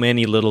so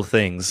many little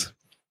things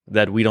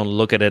that we don't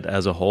look at it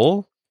as a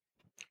whole,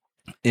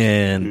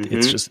 and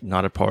it's just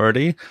not a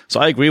priority.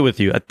 So I agree with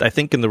you. I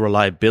think in the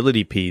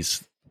reliability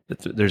piece,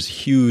 there's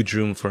huge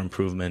room for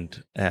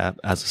improvement as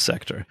a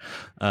sector.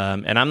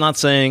 And I'm not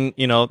saying,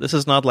 this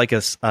is not like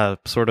a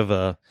sort of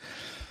a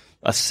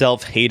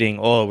self-hating,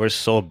 "Oh, we're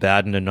so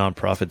bad in the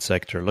nonprofit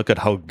sector. Look at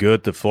how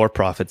good the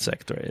for-profit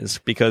sector is."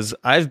 Because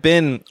I've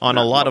been on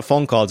a lot of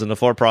phone calls in the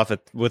for-profit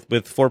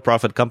with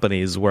for-profit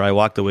companies where I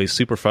walked away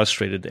super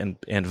frustrated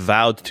and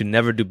vowed to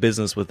never do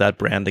business with that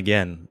brand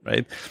again,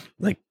 right?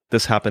 Like,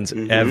 this happens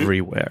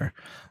everywhere.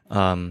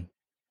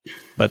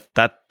 But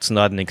that's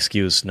not an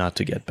excuse not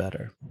to get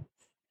better.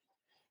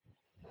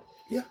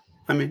 Yeah,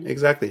 I mean,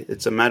 exactly.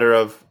 It's a matter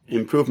of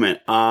improvement.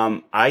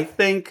 I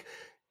think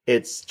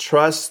it's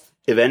trust,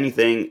 if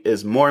anything,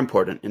 is more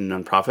important in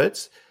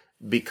nonprofits,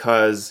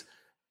 because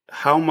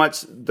how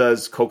much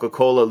does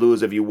Coca-Cola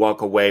lose if you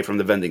walk away from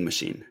the vending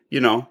machine?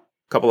 A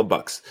couple of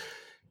bucks.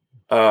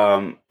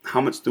 How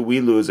much do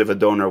we lose if a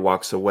donor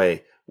walks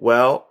away?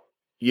 Well,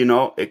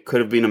 it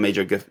could have been a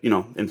major gift,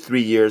 in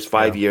 3 years,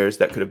 5 years,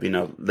 that could have been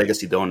a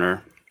legacy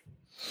donor,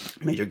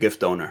 major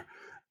gift donor.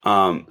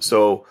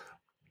 So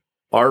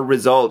our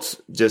results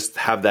just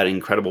have that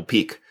incredible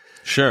peak.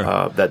 Sure.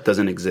 That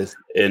doesn't exist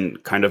in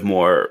kind of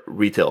more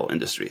retail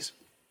industries.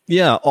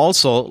 Yeah.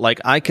 Also, like,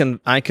 I can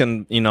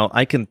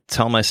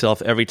tell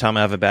myself every time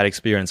I have a bad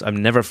experience,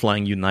 I'm never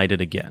flying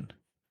United again.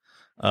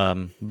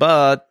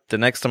 But the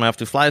next time I have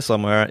to fly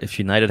somewhere, if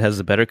United has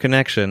a better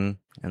connection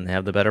and they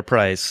have the better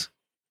price,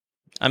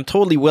 I'm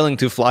totally willing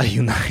to fly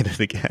United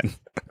again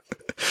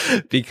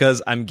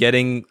because I'm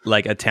getting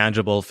like a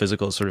tangible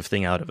physical sort of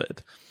thing out of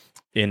it.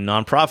 In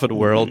nonprofit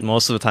world,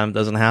 most of the time it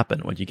doesn't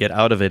happen. What you get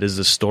out of it is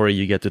the story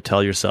you get to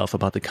tell yourself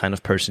about the kind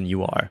of person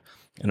you are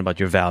and about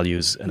your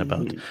values and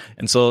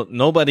and so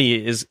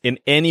nobody is in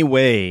any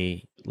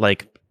way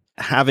like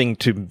having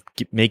to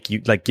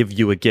give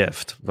you a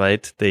gift,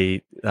 right?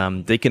 They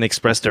can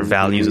express their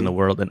values in the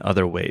world in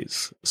other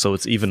ways. So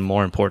it's even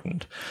more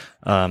important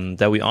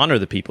that we honor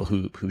the people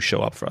who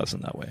show up for us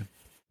in that way.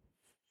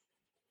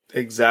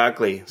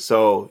 Exactly.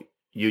 So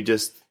you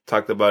just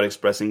talked about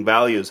expressing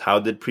values. How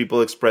did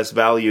people express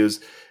values?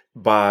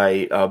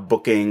 By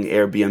booking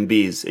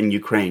Airbnbs in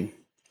Ukraine.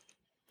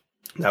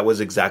 That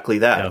was exactly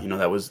that. Yeah.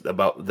 That was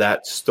about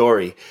that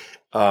story.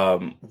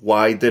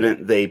 Why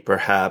didn't they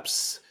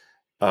perhaps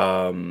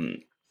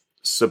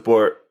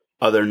support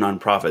other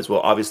nonprofits? Well,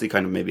 obviously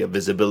kind of maybe a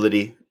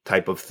visibility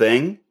type of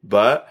thing,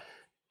 but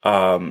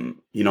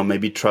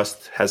maybe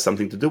trust has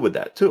something to do with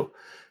that too.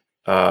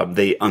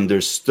 They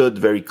understood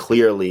very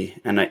clearly,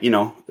 and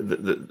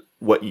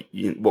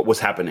what was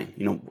happening,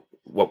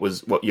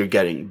 what you're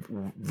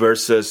getting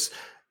versus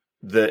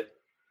the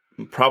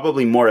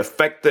probably more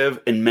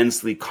effective,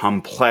 immensely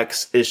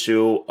complex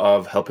issue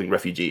of helping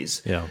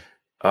refugees,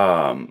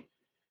 or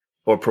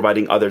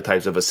providing other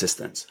types of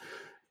assistance.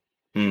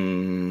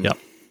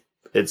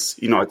 It's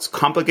it's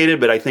complicated,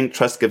 but I think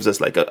trust gives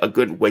us like a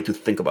good way to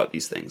think about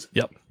these things.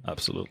 Yep,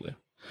 absolutely.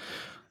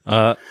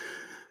 Now,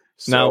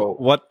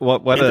 what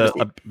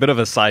a bit of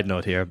a side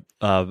note here.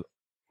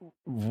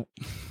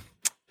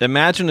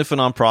 Imagine if a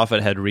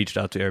nonprofit had reached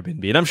out to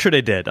Airbnb, and I'm sure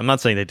they did. I'm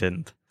not saying they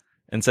didn't,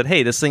 and said,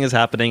 "Hey, this thing is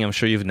happening. I'm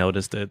sure you've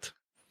noticed it.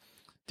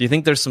 Do you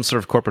think there's some sort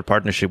of corporate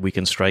partnership we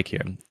can strike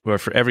here, where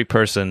for every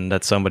person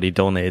that somebody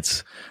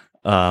donates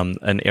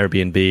an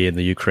Airbnb in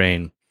the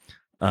Ukraine,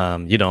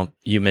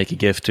 you make a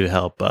gift to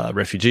help a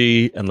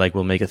refugee, and like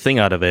we'll make a thing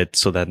out of it,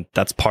 so that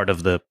that's part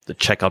of the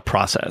checkout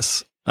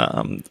process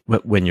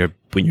when you're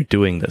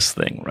doing this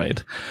thing,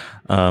 right?"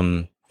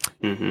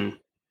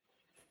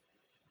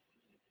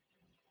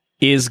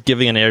 Is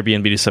giving an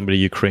Airbnb to somebody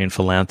in Ukraine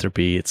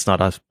philanthropy? It's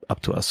not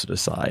up to us to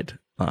decide.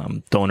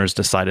 Donors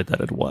decided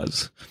that it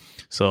was.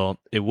 So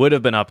it would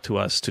have been up to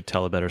us to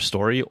tell a better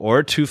story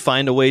or to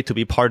find a way to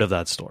be part of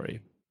that story.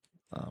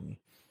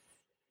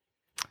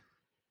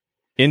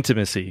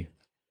 Intimacy.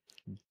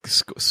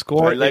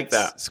 I like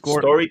that.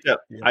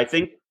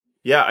 Storytelling.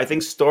 Yeah. I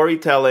think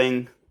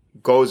storytelling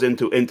goes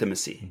into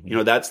intimacy.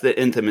 That's the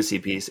intimacy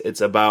piece.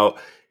 It's about,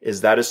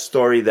 is that a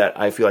story that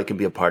I feel I can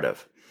be a part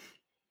of?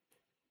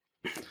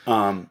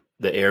 The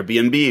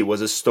Airbnb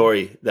was a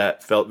story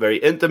that felt very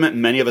intimate.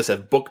 Many of us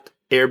have booked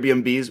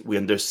Airbnbs. We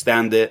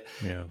understand it.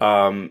 Yeah.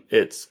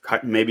 It's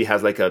maybe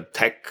has like a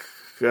tech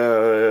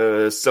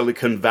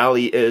Silicon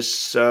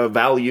Valley-ish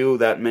value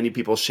that many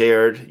people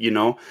shared,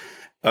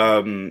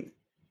 and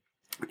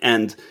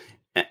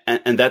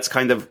that's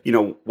kind of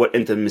what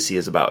intimacy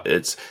is about.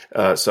 It's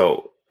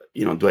so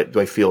do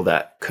I feel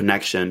that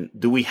connection?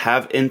 Do we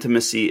have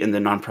intimacy in the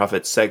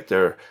nonprofit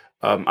sector?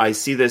 I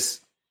see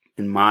this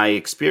in my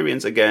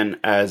experience again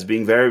as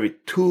being very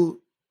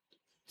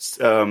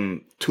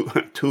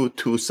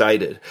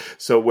two-sided.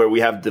 So where we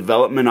have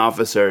development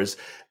officers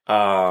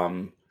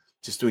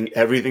just doing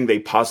everything they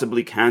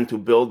possibly can to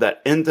build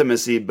that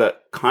intimacy,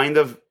 but kind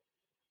of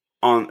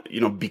on,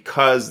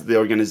 because the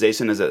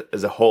organization as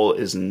a whole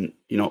is,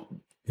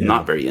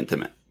 not very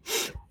intimate.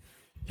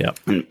 Yeah.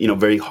 And,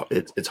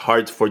 it's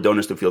hard for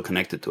donors to feel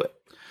connected to it.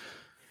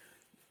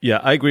 Yeah,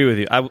 I agree with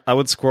you. I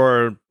would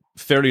score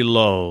fairly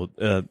low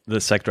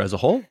the sector as a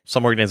whole.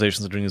 Some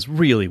organizations are doing this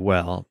really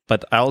well,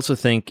 but I also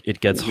think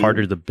it gets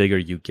harder the bigger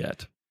you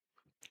get.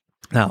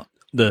 Now,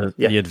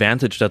 the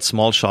advantage that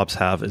small shops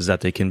have is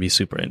that they can be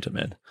super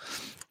intimate.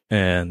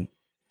 And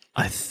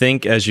I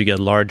think as you get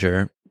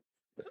larger,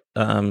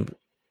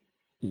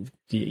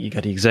 you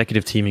got the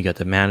executive team, you got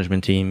the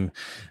management team,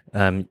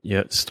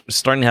 you're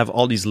starting to have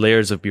all these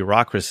layers of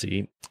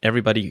bureaucracy.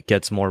 Everybody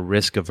gets more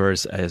risk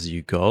averse as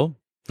you go,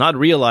 not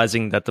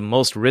realizing that the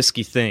most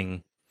risky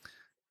thing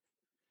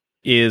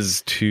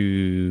is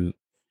to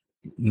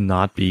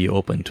not be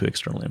open to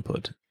external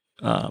input.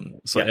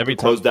 Every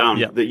close down.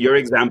 Yeah. Your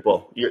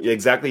example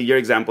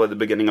at the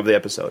beginning of the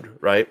episode,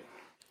 right?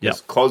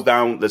 Just close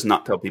down. Let's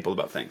not tell people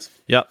about things.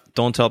 Yeah,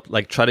 don't tell.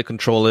 Try to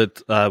control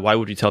it. Why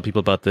would you tell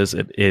people about this?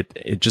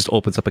 It just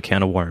opens up a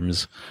can of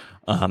worms.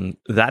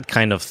 That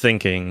kind of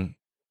thinking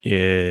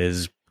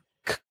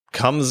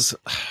comes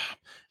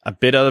a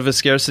bit out of a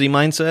scarcity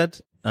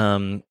mindset.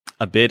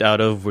 A bit out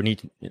of a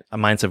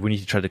mindset. We need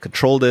to try to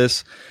control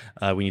this.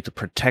 We need to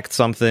protect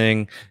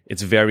something.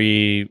 It's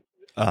very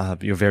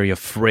you're very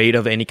afraid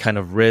of any kind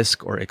of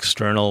risk or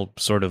external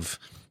sort of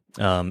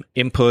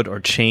input or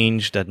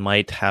change that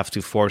might have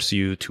to force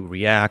you to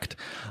react.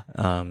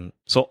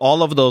 So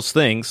all of those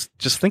things,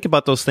 just think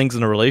about those things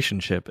in a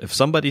relationship. If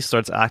somebody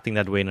starts acting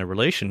that way in a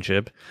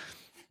relationship,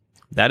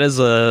 that is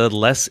a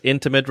less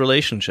intimate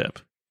relationship.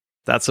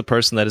 That's a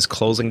person that is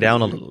closing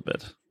down a little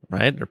bit,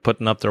 right? They're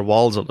putting up their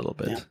walls a little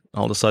bit. Yeah.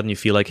 All of a sudden you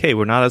feel like, hey,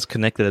 we're not as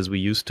connected as we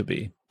used to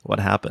be. What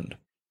happened?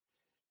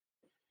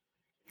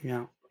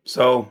 Yeah.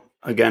 So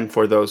again,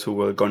 for those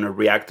who are going to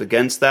react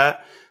against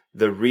that,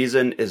 the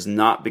reason is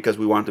not because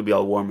we want to be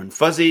all warm and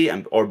fuzzy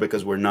or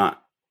because we're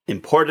not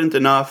important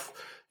enough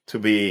to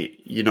be,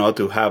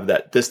 to have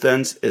that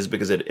distance, is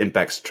because it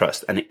impacts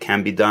trust, and it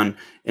can be done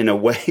in a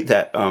way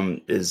that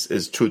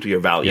is true to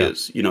your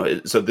values. Yeah.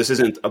 So this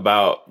isn't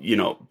about,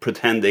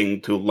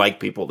 pretending to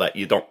like people that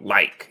you don't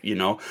like,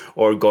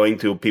 or going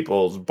to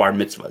people's bar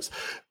mitzvahs,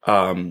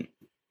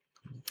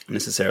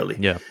 necessarily.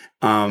 Yeah.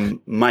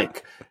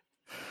 Mike,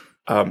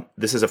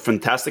 this is a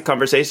fantastic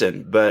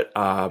conversation, but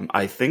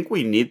I think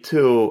we need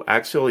to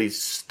actually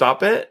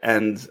stop it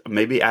and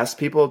maybe ask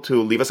people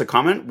to leave us a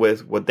comment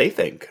with what they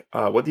think.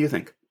 What do you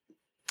think?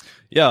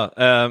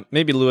 Yeah,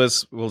 maybe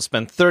Louis will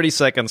spend 30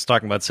 seconds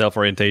talking about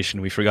self-orientation.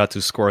 We forgot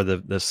to score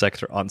the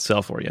sector on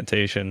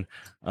self-orientation.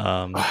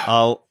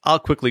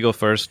 I'll quickly go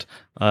first.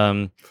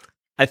 I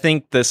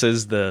think this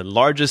is the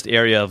largest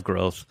area of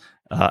growth.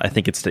 I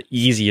think it's the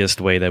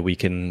easiest way that we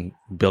can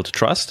build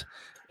trust,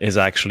 is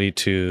actually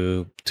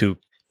to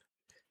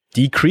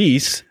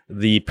decrease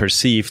the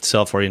perceived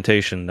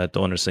self-orientation that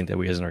donors think that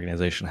we as an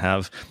organization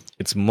have.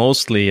 It's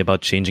mostly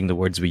about changing the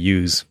words we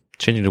use.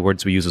 Changing the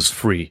words we use is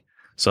free.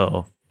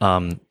 So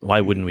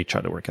why wouldn't we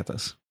try to work at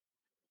this?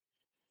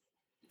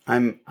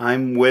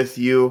 I'm with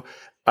you.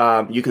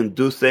 You can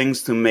do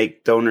things to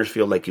make donors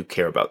feel like you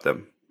care about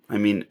them. I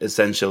mean,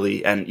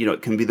 essentially, and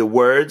it can be the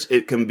words,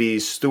 it can be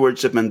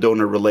stewardship and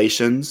donor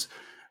relations,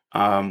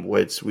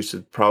 which we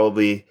should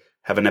probably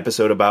have an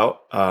episode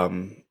about,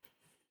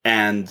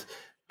 and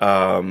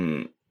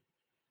kind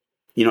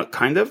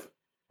of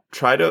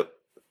try to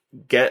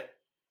get,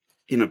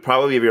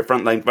 probably if you're a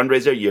frontline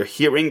fundraiser, you're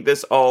hearing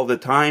this all the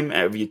time.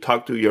 If you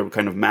talk to your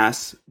kind of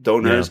mass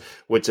donors,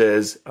 which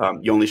is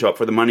you only show up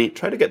for the money,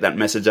 try to get that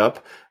message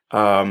up.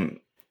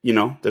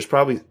 There's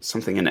probably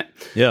something in it.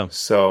 Yeah.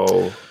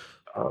 So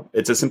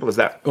it's as simple as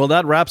that. Well,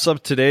 that wraps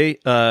up today.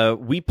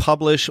 We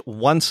publish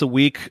once a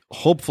week.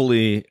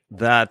 Hopefully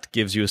that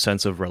gives you a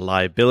sense of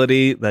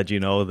reliability, that you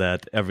know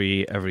that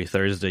every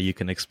Thursday you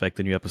can expect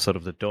a new episode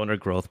of the Donor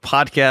Growth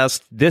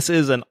Podcast. This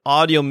is an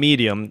audio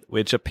medium,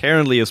 which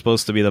apparently is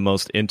supposed to be the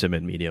most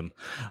intimate medium.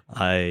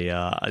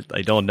 I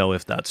don't know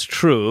if that's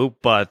true,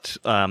 but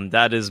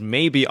that is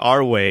maybe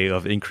our way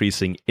of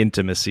increasing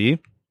intimacy.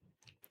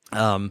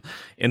 In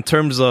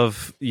terms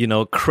of,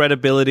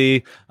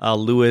 credibility,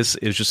 Louis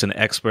is just an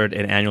expert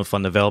in annual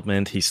fund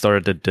development. He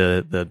started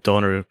the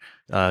Donor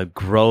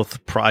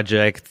Growth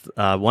Project,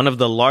 one of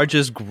the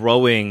largest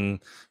growing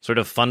sort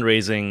of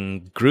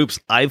fundraising groups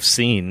I've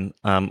seen,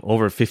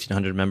 over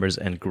 1,500 members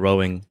and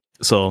growing.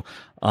 So,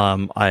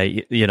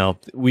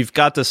 we've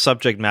got the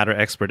subject matter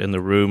expert in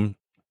the room.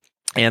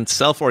 And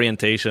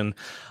self-orientation,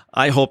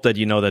 I hope that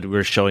you know that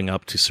we're showing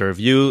up to serve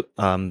you.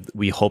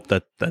 We hope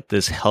that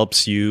this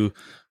helps you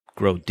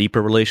grow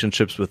deeper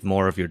relationships with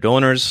more of your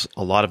donors.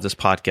 A lot of this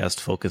podcast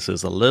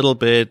focuses a little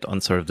bit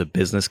on sort of the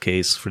business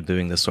case for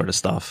doing this sort of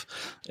stuff,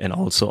 and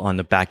also on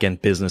the back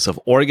end business of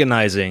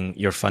organizing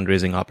your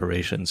fundraising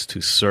operations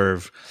to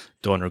serve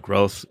donor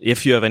growth.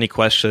 If you have any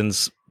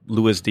questions,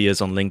 Luis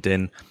Diaz on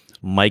LinkedIn,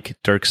 Mike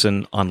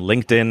Dirksen on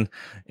LinkedIn,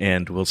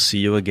 and we'll see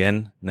you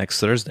again next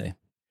Thursday.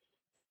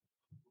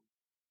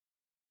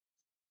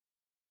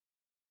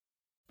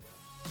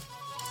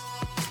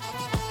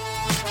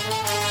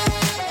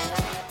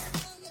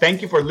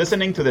 Thank you for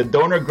listening to the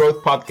Donor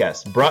Growth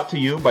Podcast, brought to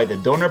you by the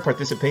Donor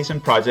Participation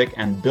Project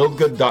and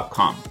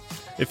BuildGood.com.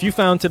 If you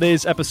found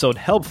today's episode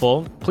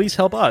helpful, please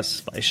help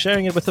us by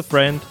sharing it with a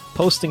friend,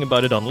 posting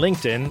about it on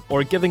LinkedIn,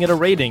 or giving it a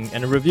rating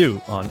and a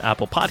review on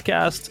Apple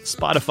Podcasts,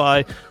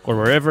 Spotify, or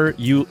wherever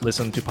you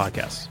listen to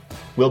podcasts.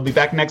 We'll be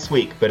back next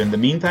week, but in the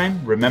meantime,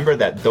 remember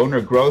that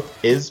donor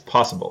growth is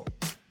possible.